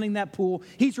surrounding that pool,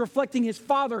 he's reflecting his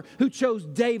Father who chose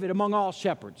David among all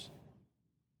shepherds,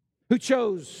 who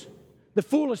chose the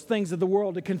foolish things of the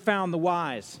world to confound the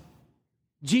wise.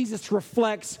 Jesus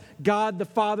reflects God the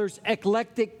Father's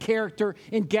eclectic character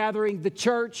in gathering the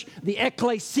church, the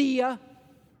ecclesia,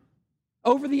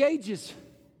 over the ages.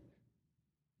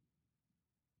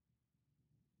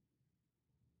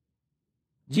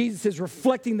 Jesus is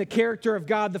reflecting the character of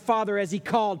God the Father as he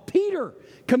called Peter.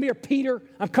 Come here, Peter.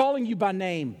 I'm calling you by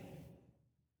name.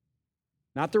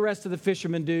 Not the rest of the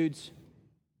fishermen dudes.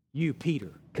 You,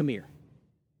 Peter, come here.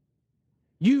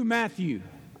 You, Matthew,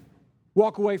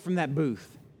 walk away from that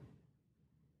booth.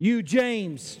 You,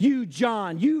 James. You,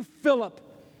 John. You, Philip.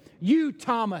 You,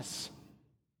 Thomas.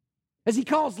 As he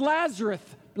calls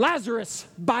Lazarus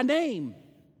by name,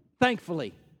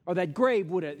 thankfully, or that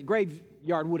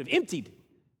graveyard would have emptied.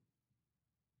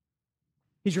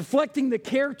 He's reflecting the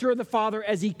character of the Father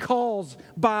as he calls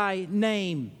by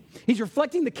name. He's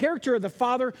reflecting the character of the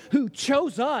Father who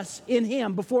chose us in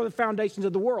him before the foundations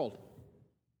of the world.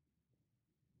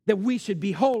 That we should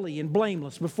be holy and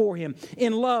blameless before him.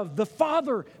 In love, the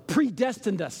Father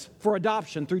predestined us for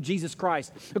adoption through Jesus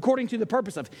Christ, according to the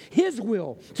purpose of his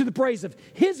will, to the praise of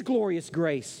his glorious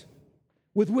grace,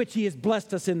 with which he has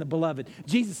blessed us in the beloved.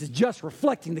 Jesus is just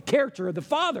reflecting the character of the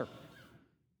Father.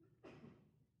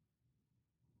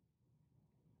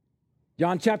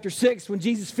 John chapter 6, when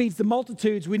Jesus feeds the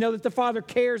multitudes, we know that the Father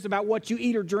cares about what you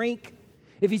eat or drink,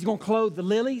 if he's going to clothe the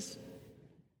lilies,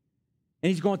 and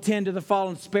he's going to tend to the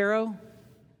fallen sparrow.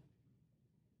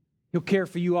 He'll care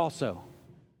for you also.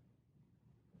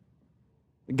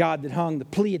 The God that hung the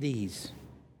Pleiades.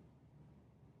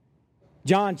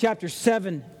 John chapter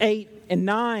 7, 8, and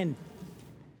 9.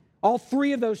 All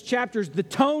three of those chapters, the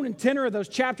tone and tenor of those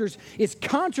chapters is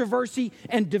controversy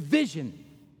and division.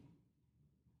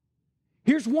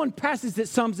 Here's one passage that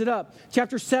sums it up.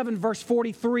 Chapter 7, verse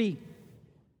 43.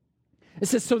 It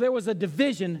says, so there was a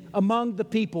division among the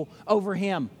people over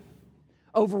him.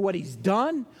 Over what he's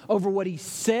done, over what he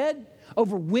said,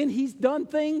 over when he's done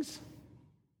things.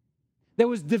 There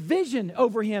was division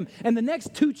over him. And the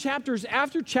next two chapters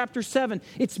after chapter 7,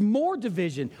 it's more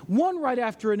division, one right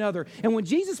after another. And when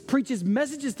Jesus preaches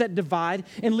messages that divide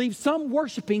and leave some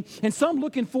worshiping and some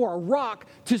looking for a rock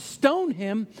to stone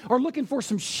him or looking for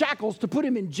some shackles to put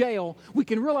him in jail, we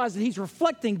can realize that he's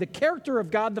reflecting the character of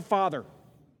God the Father.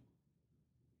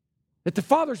 That the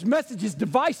Father's message is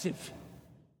divisive.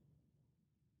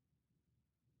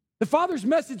 The Father's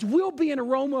message will be an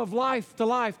aroma of life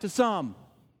to some,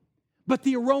 but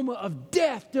the aroma of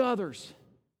death to others.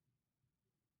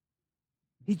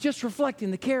 He's just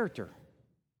reflecting the character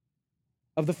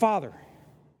of the Father.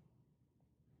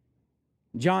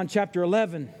 John chapter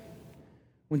 11,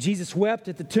 when Jesus wept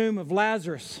at the tomb of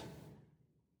Lazarus,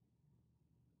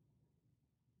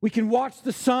 we can watch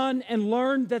the Son and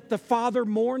learn that the Father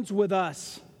mourns with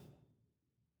us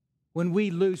when we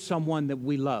lose someone that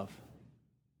we love.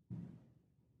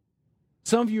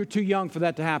 Some of you are too young for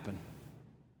that to happen.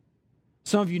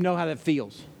 Some of you know how that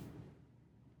feels.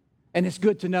 And it's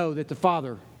good to know that the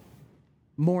Father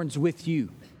mourns with you.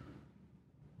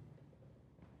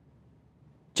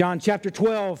 John chapter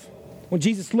 12, when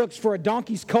Jesus looks for a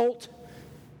donkey's colt,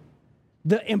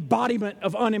 the embodiment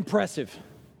of unimpressive.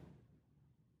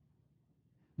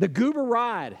 The goober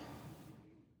ride.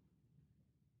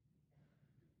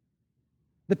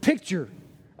 The picture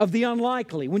of the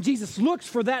unlikely. When Jesus looks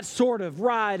for that sort of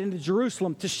ride into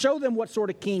Jerusalem to show them what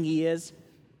sort of king he is,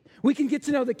 we can get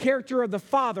to know the character of the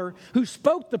Father who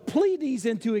spoke the Pleiades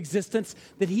into existence,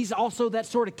 that he's also that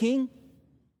sort of king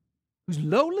who's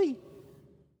lowly,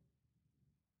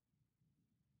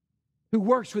 who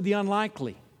works with the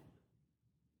unlikely.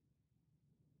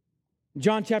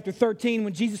 John chapter 13,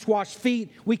 when Jesus washed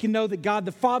feet, we can know that God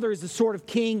the Father is the sort of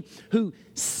king who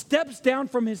steps down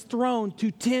from his throne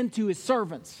to tend to his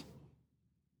servants.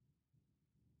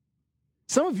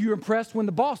 Some of you are impressed when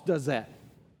the boss does that.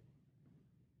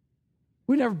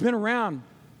 We've never been around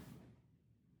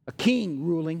a king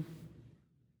ruling,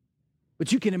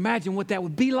 but you can imagine what that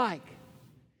would be like.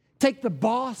 Take the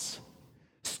boss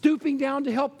stooping down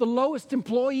to help the lowest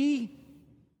employee.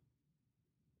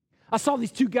 I saw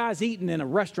these two guys eating in a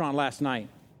restaurant last night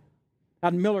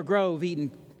out in Miller Grove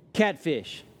eating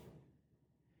catfish.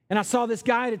 And I saw this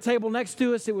guy at a table next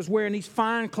to us that was wearing these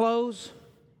fine clothes.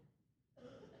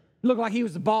 It looked like he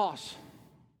was the boss.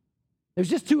 There was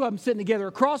just two of them sitting together.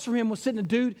 Across from him was sitting a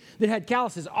dude that had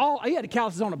calluses. He had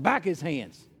calluses on the back of his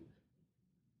hands.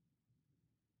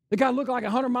 The guy looked like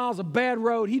 100 miles of bad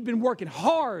road. He'd been working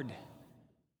hard.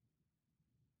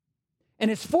 And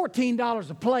it's $14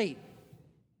 a plate.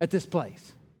 at this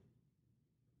place.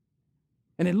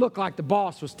 And it looked like the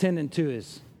boss was tending to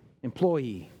his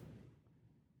employee.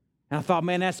 And I thought,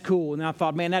 man, that's cool. And I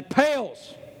thought, man, that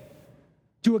pales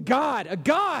to a God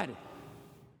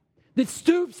that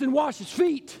stoops and washes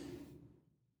feet.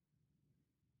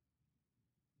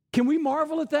 Can we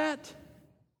marvel at that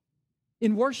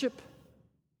in worship?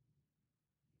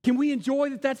 Can we enjoy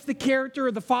that that's the character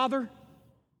of the Father?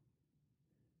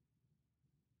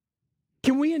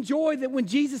 Can we enjoy that when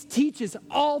Jesus teaches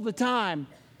all the time,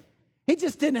 he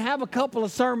just didn't have a couple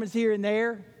of sermons here and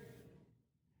there, a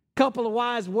couple of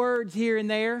wise words here and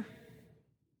there?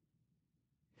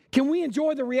 Can we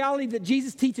enjoy the reality that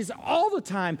Jesus teaches all the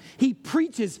time? He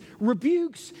preaches,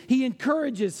 rebukes, he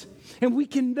encourages. And we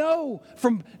can know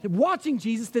from watching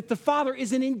Jesus that the Father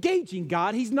is an engaging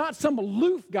God. He's not some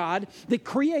aloof God that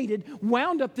created,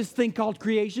 wound up this thing called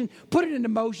creation, put it into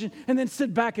motion, and then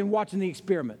sit back and watching the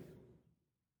experiment.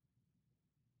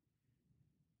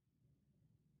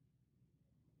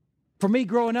 For me,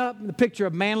 growing up, the picture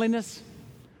of manliness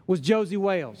was Josie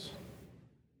Wales.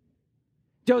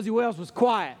 Josie Wales was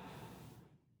quiet.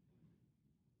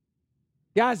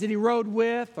 Guys that he rode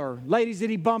with or ladies that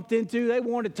he bumped into, they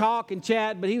wanted to talk and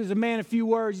chat, but he was a man of few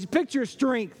words. He's a picture of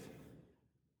strength.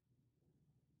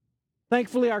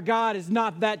 Thankfully, our God is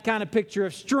not that kind of picture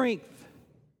of strength.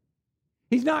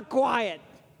 He's not quiet.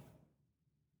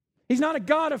 He's not a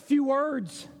God of few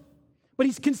words, but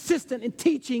he's consistent in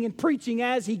teaching and preaching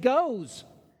as he goes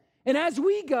and as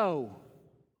we go.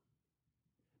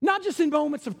 Not just in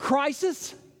moments of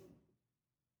crisis,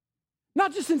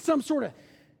 not just in some sort of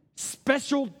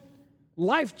special,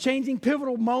 life-changing,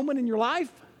 pivotal moment in your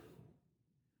life,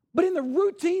 but in the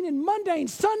routine and mundane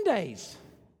Sundays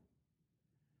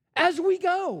as we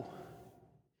go.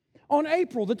 On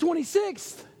April the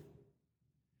 26th,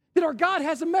 that our God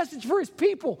has a message for his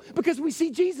people because we see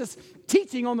Jesus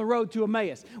teaching on the road to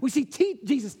Emmaus. We see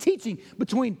Jesus teaching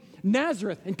between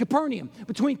Nazareth and Capernaum,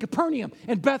 between Capernaum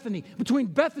and Bethany, between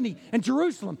Bethany and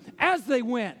Jerusalem as they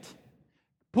went.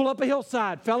 Pull up a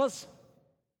hillside, fellas.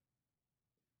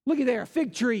 Looky there, a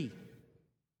fig tree.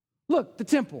 Look, the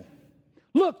temple.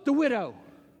 Look, the widow.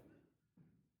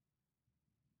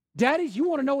 Daddies, you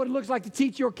want to know what it looks like to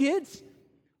teach your kids?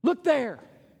 Look there.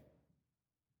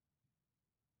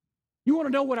 You want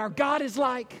to know what our God is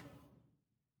like?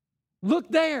 Look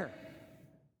there.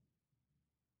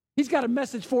 He's got a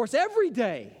message for us every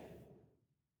day.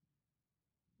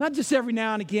 Not just every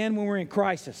now and again when we're in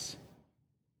crisis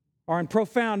or in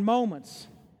profound moments.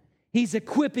 He's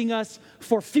equipping us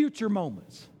for future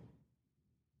moments.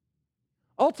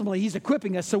 Ultimately, he's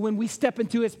equipping us so when we step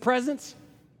into his presence,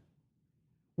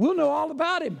 we'll know all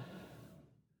about him.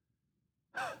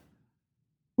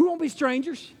 We won't be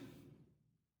strangers.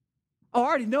 Oh, I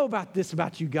already know about this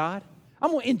about you, God.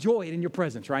 I'm going to enjoy it in your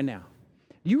presence right now.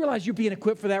 You realize you're being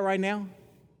equipped for that right now?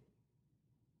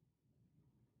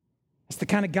 That's the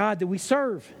kind of God that we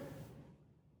serve.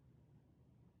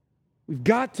 We've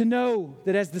got to know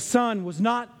that as the Son was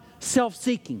not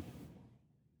self-seeking,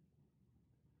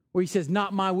 where he says,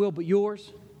 not my will, but yours.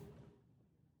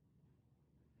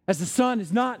 As the Son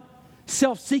is not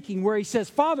self-seeking, where he says,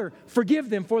 Father, forgive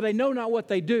them, for they know not what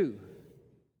they do.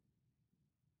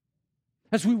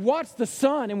 As we watch the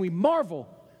Son and we marvel,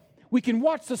 we can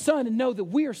watch the Son and know that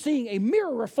we are seeing a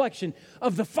mirror reflection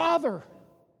of the Father.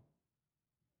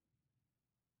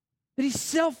 That he's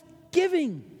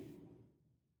self-giving.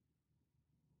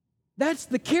 That's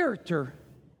the character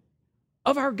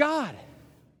of our God.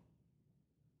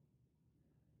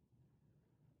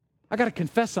 I got to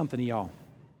confess something to y'all.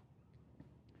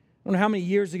 I don't know how many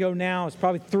years ago now, it's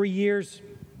probably 3 years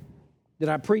that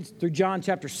I preached through John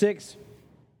chapter 6.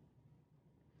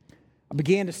 I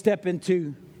began to step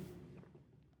into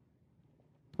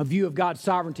a view of God's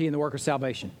sovereignty in the work of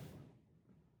salvation.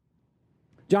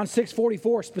 John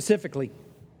 6:44 specifically.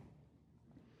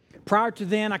 Prior to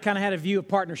then, I kind of had a view of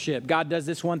partnership. God does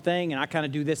this one thing, and I kind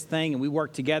of do this thing, and we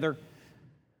work together.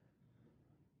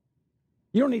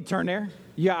 You don't need to turn there.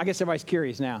 Yeah, I guess everybody's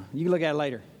curious now. You can look at it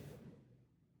later.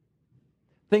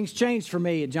 Things changed for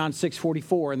me at John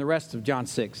 6:44 and the rest of John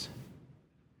 6.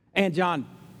 And John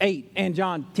 8, and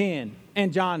John 10,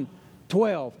 and John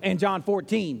 12, and John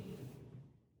 14.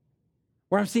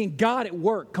 Where I'm seeing God at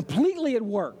work, completely at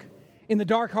work in the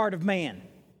dark heart of man.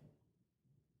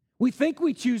 We think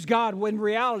we choose God when in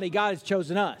reality God has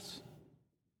chosen us.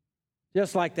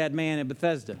 Just like that man in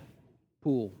Bethesda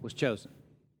pool was chosen.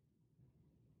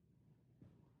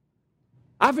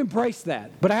 I've embraced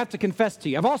that, but I have to confess to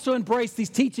you, I've also embraced these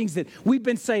teachings that we've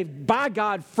been saved by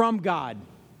God from God.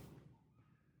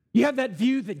 You have that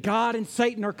view that God and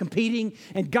Satan are competing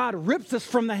and God rips us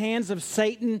from the hands of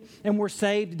Satan and we're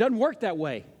saved. It doesn't work that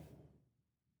way.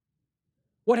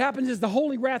 What happens is the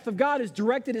holy wrath of God is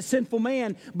directed at sinful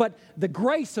man, but the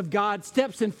grace of God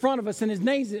steps in front of us, and his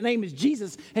name is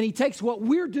Jesus, and he takes what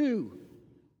we're due.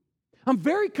 I'm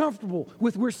very comfortable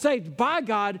with we're saved by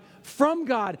God, from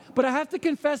God, but I have to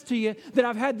confess to you that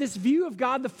I've had this view of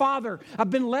God the Father. I've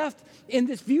been left in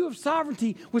this view of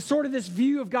sovereignty with sort of this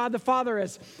view of God the Father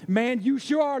as, man, you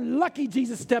sure are lucky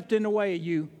Jesus stepped in the way of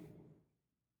you,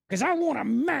 because I want to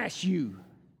mash you.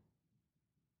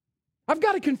 I've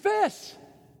got to confess.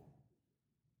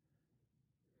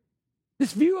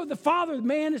 This view of the Father,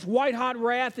 man, this white-hot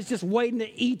wrath is just waiting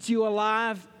to eat you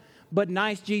alive, but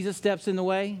nice Jesus steps in the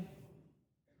way.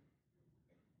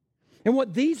 And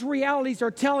what these realities are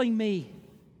telling me,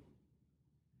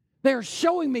 they are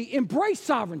showing me, embrace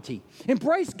sovereignty.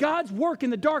 Embrace God's work in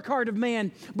the dark heart of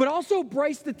man, but also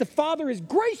embrace that the Father is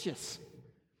gracious.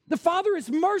 The Father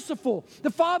is merciful. The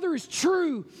Father is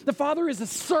true. The Father is a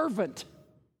servant.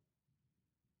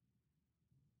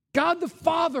 God the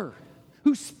Father,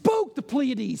 who spoke the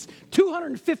Pleiades,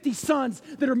 250 sons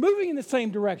that are moving in the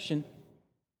same direction,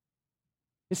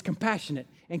 is compassionate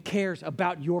and cares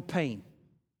about your pain.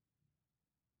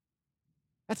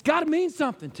 That's got to mean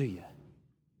something to you.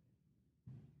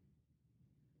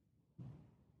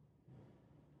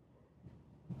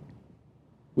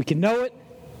 We can know it.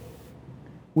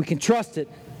 We can trust it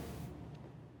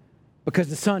because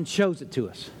the Son shows it to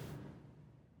us.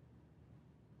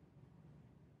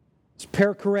 It's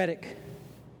perichoretic,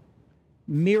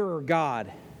 mirror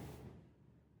God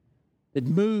that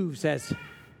moves as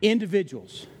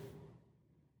individuals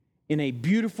in a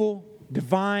beautiful,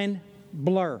 divine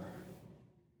blur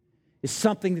is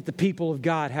something that the people of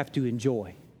God have to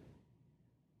enjoy.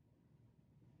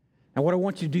 Now, what I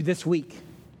want you to do this week,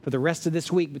 for the rest of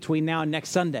this week between now and next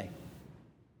Sunday,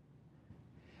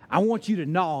 I want you to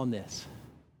gnaw on this.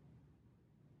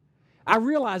 I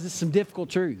realize it's some difficult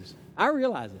truths. I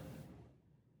realize it.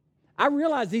 I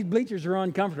realize these bleachers are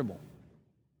uncomfortable.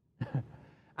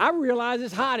 I realize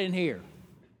it's hot in here.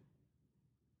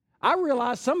 I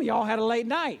realize some of y'all had a late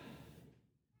night.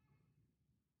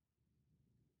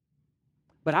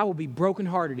 But I will be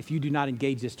brokenhearted if you do not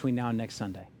engage this between now and next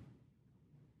Sunday.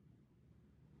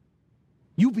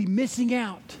 You'll be missing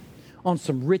out on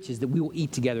some riches that we will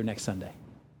eat together next Sunday.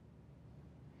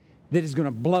 That is going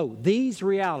to blow. These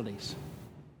realities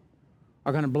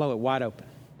are going to blow it wide open.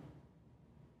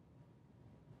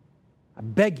 I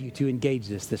beg you to engage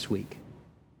this week.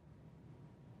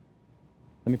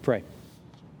 Let me pray.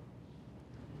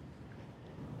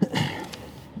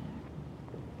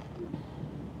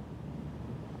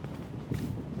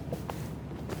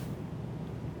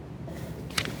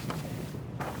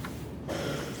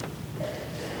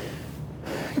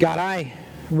 God, I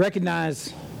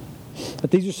recognize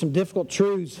that these are some difficult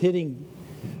truths hitting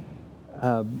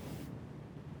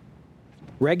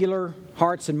regular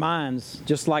hearts and minds,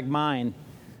 just like mine,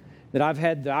 that I've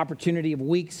had the opportunity of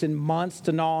weeks and months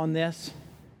to gnaw on this,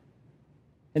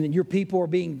 and that your people are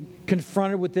being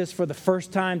confronted with this for the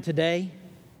first time today.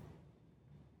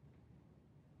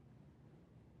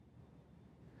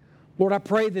 Lord, I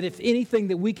pray that if anything,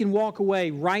 that we can walk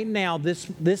away right now,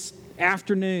 this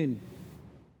afternoon,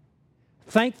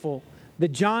 thankful that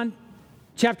John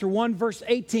chapter 1, verse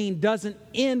 18 doesn't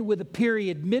end with a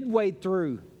period midway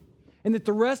through, and that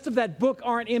the rest of that book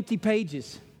aren't empty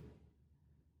pages.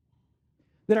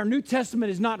 That our New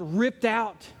Testament is not ripped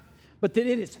out, but that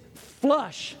it is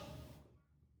flush.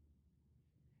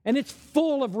 And it's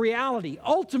full of reality,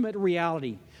 ultimate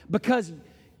reality, because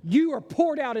you are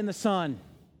poured out in the Son.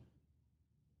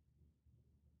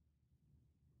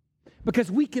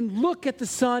 Because we can look at the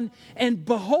Son and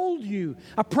behold you.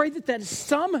 I pray that that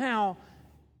somehow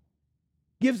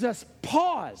gives us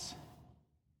pause.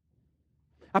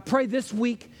 I pray this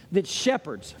week that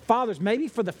shepherds, fathers, maybe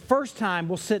for the first time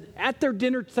will sit at their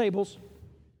dinner tables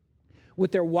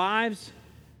with their wives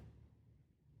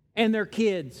and their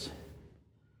kids.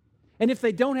 And if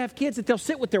they don't have kids, that they'll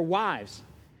sit with their wives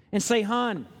and say,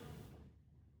 "Hon,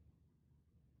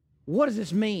 what does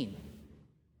this mean?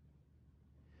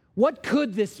 What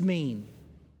could this mean?"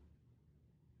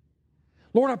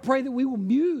 Lord, I pray that we will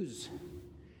muse,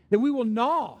 that we will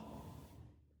gnaw,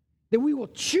 that we will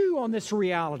chew on this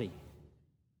reality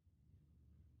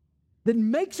that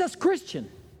makes us Christian.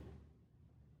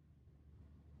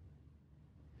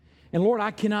 And Lord,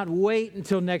 I cannot wait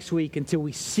until next week until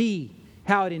we see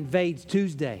how it invades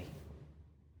Tuesday.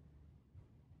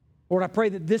 Lord, I pray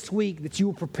that this week that you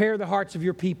will prepare the hearts of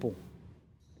your people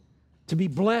to be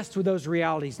blessed with those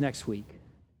realities next week.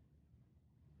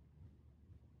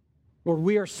 Lord,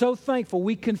 we are so thankful.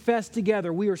 We confess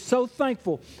together. We are so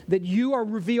thankful that you are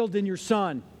revealed in your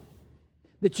Son,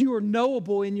 that you are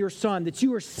knowable in your Son, that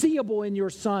you are seeable in your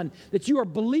Son, that you are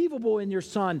believable in your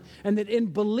Son, and that in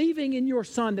believing in your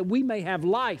Son that we may have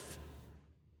life.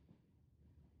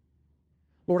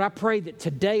 Lord, I pray that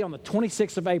today on the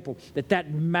 26th of April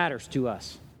that matters to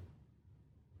us.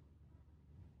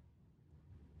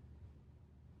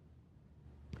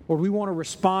 Lord, we want to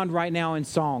respond right now in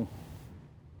song.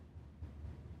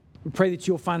 We pray that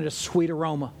you'll find it a sweet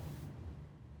aroma.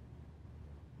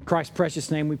 In Christ's precious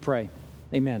name we pray.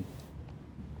 Amen.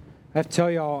 I have to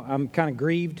tell y'all, I'm kind of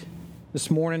grieved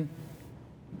this morning.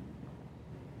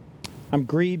 I'm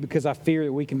grieved because I fear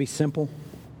that we can be simple.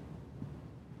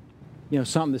 You know,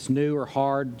 something that's new or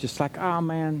hard, just like, oh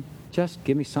man, just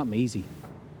give me something easy.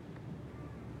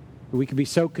 We can be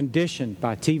so conditioned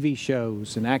by TV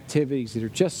shows and activities that are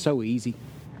just so easy.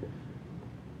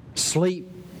 Sleep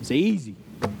is easy.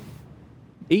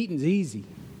 Eating's easy.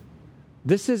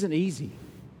 This isn't easy.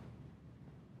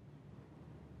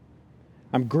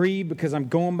 I'm grieved because I'm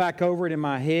going back over it in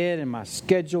my head and my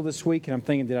schedule this week, and I'm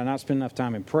thinking, did I not spend enough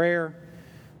time in prayer?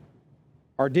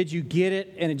 Or did you get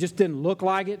it and it just didn't look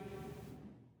like it?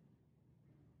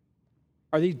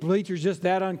 Are these bleachers just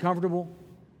that uncomfortable?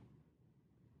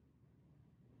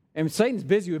 And Satan's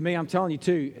busy with me, I'm telling you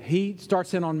too. He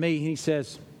starts in on me and he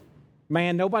says,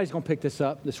 man, nobody's going to pick this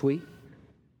up this week.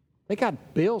 They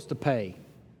got bills to pay,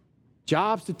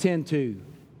 jobs to tend to,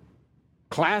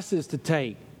 classes to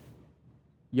take,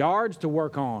 yards to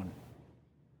work on,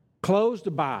 clothes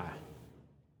to buy,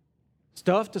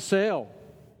 stuff to sell.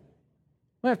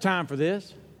 We don't have time for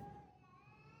this.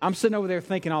 I'm sitting over there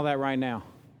thinking all that right now.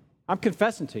 I'm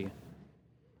confessing to you.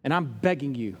 And I'm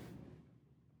begging you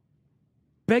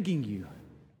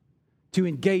to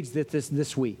engage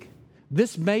this week.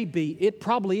 This may be, it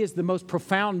probably is the most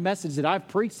profound message that I've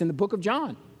preached in the book of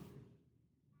John.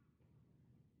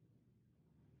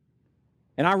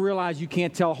 And I realize you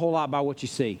can't tell a whole lot by what you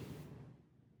see.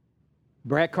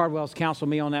 Brad Cardwell's counseled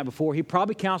me on that before. He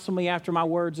probably counseled me after my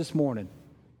words this morning.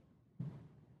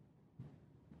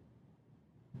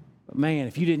 But man,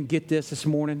 if you didn't get this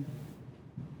morning,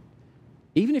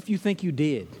 even if you think you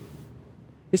did,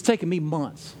 it's taken me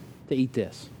months to eat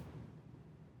this.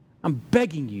 I'm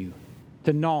begging you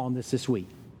to gnaw on this week.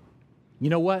 You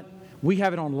know what? We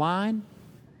have it online.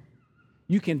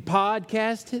 You can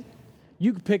podcast it.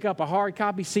 You can pick up a hard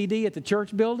copy CD at the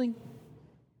church building.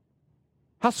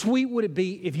 How sweet would it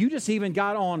be if you just even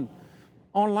got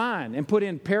online and put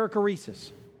in Perichoresis.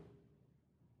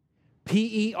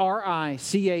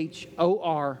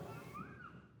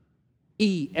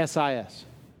 Perichoresis.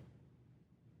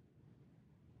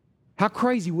 How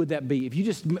crazy would that be if you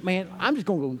just, man, I'm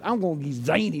going to be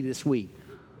zany this week.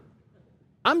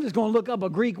 I'm just going to look up a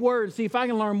Greek word and see if I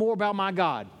can learn more about my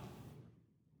God.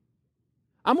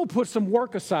 I'm going to put some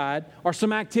work aside or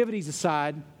some activities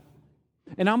aside,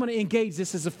 and I'm going to engage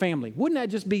this as a family. Wouldn't that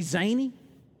just be zany?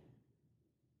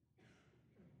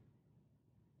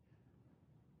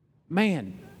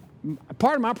 Man,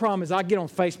 part of my problem is I get on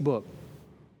Facebook,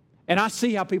 and I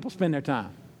see how people spend their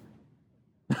time.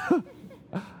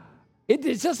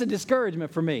 It's just a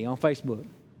discouragement for me on Facebook.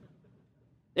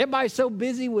 Everybody's so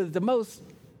busy with the most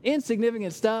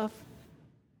insignificant stuff.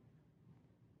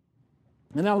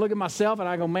 And I look at myself and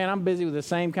I go, man, I'm busy with the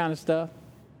same kind of stuff.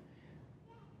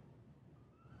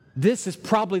 This is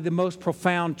probably the most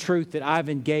profound truth that I've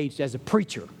engaged as a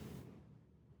preacher.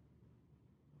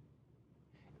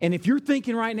 And if you're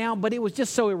thinking right now, but it was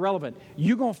just so irrelevant,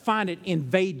 you're going to find it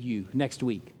invade you next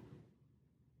week.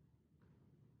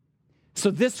 So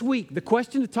this week, the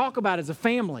question to talk about as a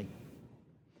family,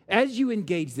 as you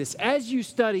engage this, as you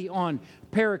study on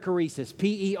perichoresis,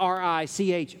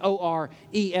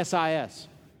 Perichoresis.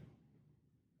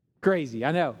 Crazy,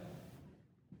 I know.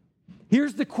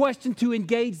 Here's the question to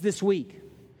engage this week.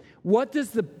 What does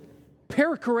the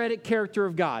perichoretic character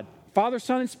of God, Father,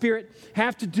 Son, and Spirit,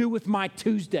 have to do with my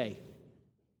Tuesday?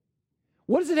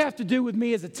 What does it have to do with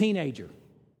me as a teenager?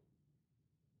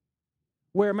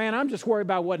 Where, man, I'm just worried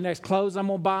about what next clothes I'm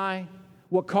going to buy,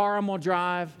 what car I'm going to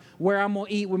drive, where I'm going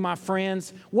to eat with my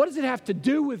friends. What does it have to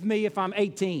do with me if I'm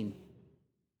 18?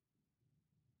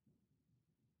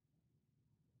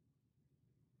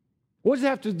 What does it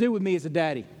have to do with me as a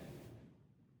daddy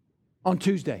on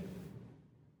Tuesday?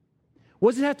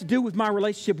 What does it have to do with my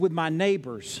relationship with my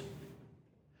neighbors?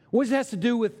 What does it have to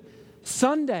do with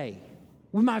Sunday,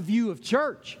 with my view of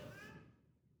church?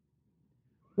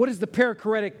 What does the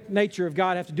perichoretic nature of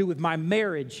God have to do with my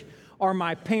marriage or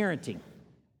my parenting?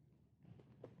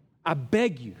 I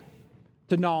beg you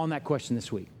to gnaw on that question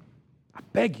this week. I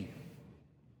beg you.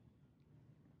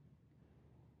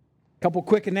 Couple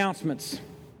quick announcements.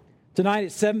 Tonight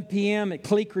at 7 p.m. at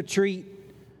Cleek Retreat,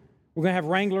 we're going to have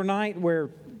Wrangler Night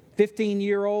where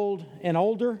 15-year-old and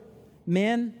older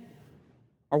men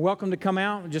are welcome to come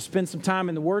out and just spend some time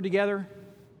in the Word together,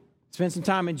 spend some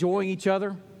time enjoying each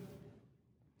other.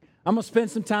 I'm going to spend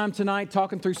some time tonight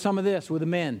talking through some of this with the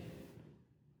men.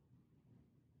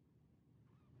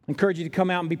 I encourage you to come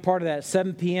out and be part of that at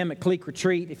 7 p.m. at Cleek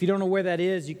Retreat. If you don't know where that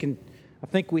is, I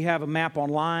think we have a map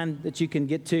online that you can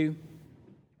get to,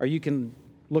 or you can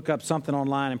look up something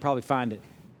online and probably find it.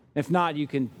 If not, you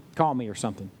can call me or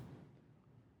something.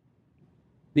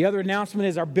 The other announcement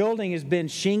is our building has been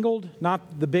shingled,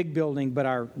 not the big building, but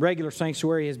our regular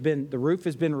sanctuary the roof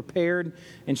has been repaired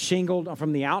and shingled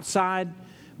from the outside,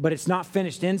 but it's not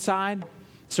finished inside.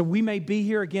 So we may be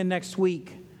here again next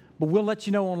week, but we'll let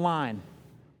you know online.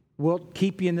 We'll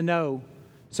keep you in the know.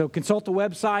 So consult the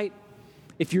website.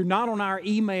 If you're not on our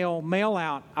email mail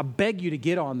out, I beg you to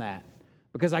get on that,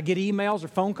 because I get emails or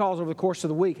phone calls over the course of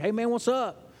the week. Hey, man, what's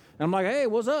up? And I'm like, hey,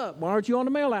 what's up? Why aren't you on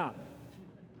the mail out?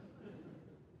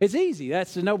 It's easy.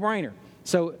 That's a no-brainer.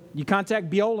 So you contact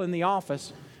Biola in the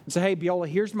office and say, hey, Biola,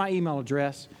 here's my email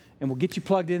address, and we'll get you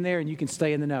plugged in there and you can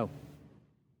stay in the know.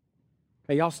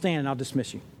 Okay, y'all stand and I'll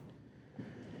dismiss you.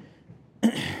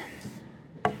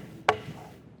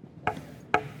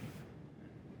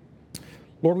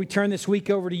 Lord, we turn this week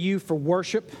over to you for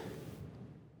worship.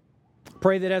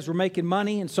 Pray that as we're making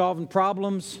money and solving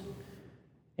problems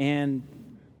and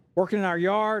working in our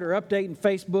yard or updating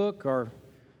Facebook or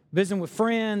visiting with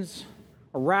friends,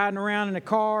 or riding around in a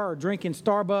car, or drinking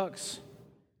Starbucks.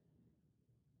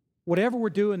 Whatever we're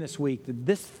doing this week,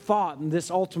 this thought and this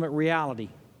ultimate reality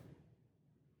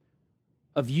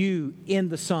of you in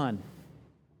the Son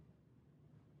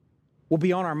will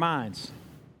be on our minds.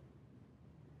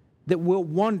 That we'll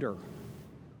wonder,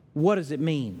 what does it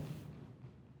mean?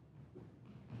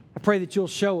 I pray that you'll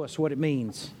show us what it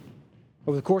means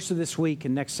over the course of this week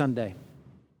and next Sunday.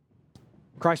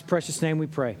 In Christ's precious name we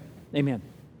pray. Amen.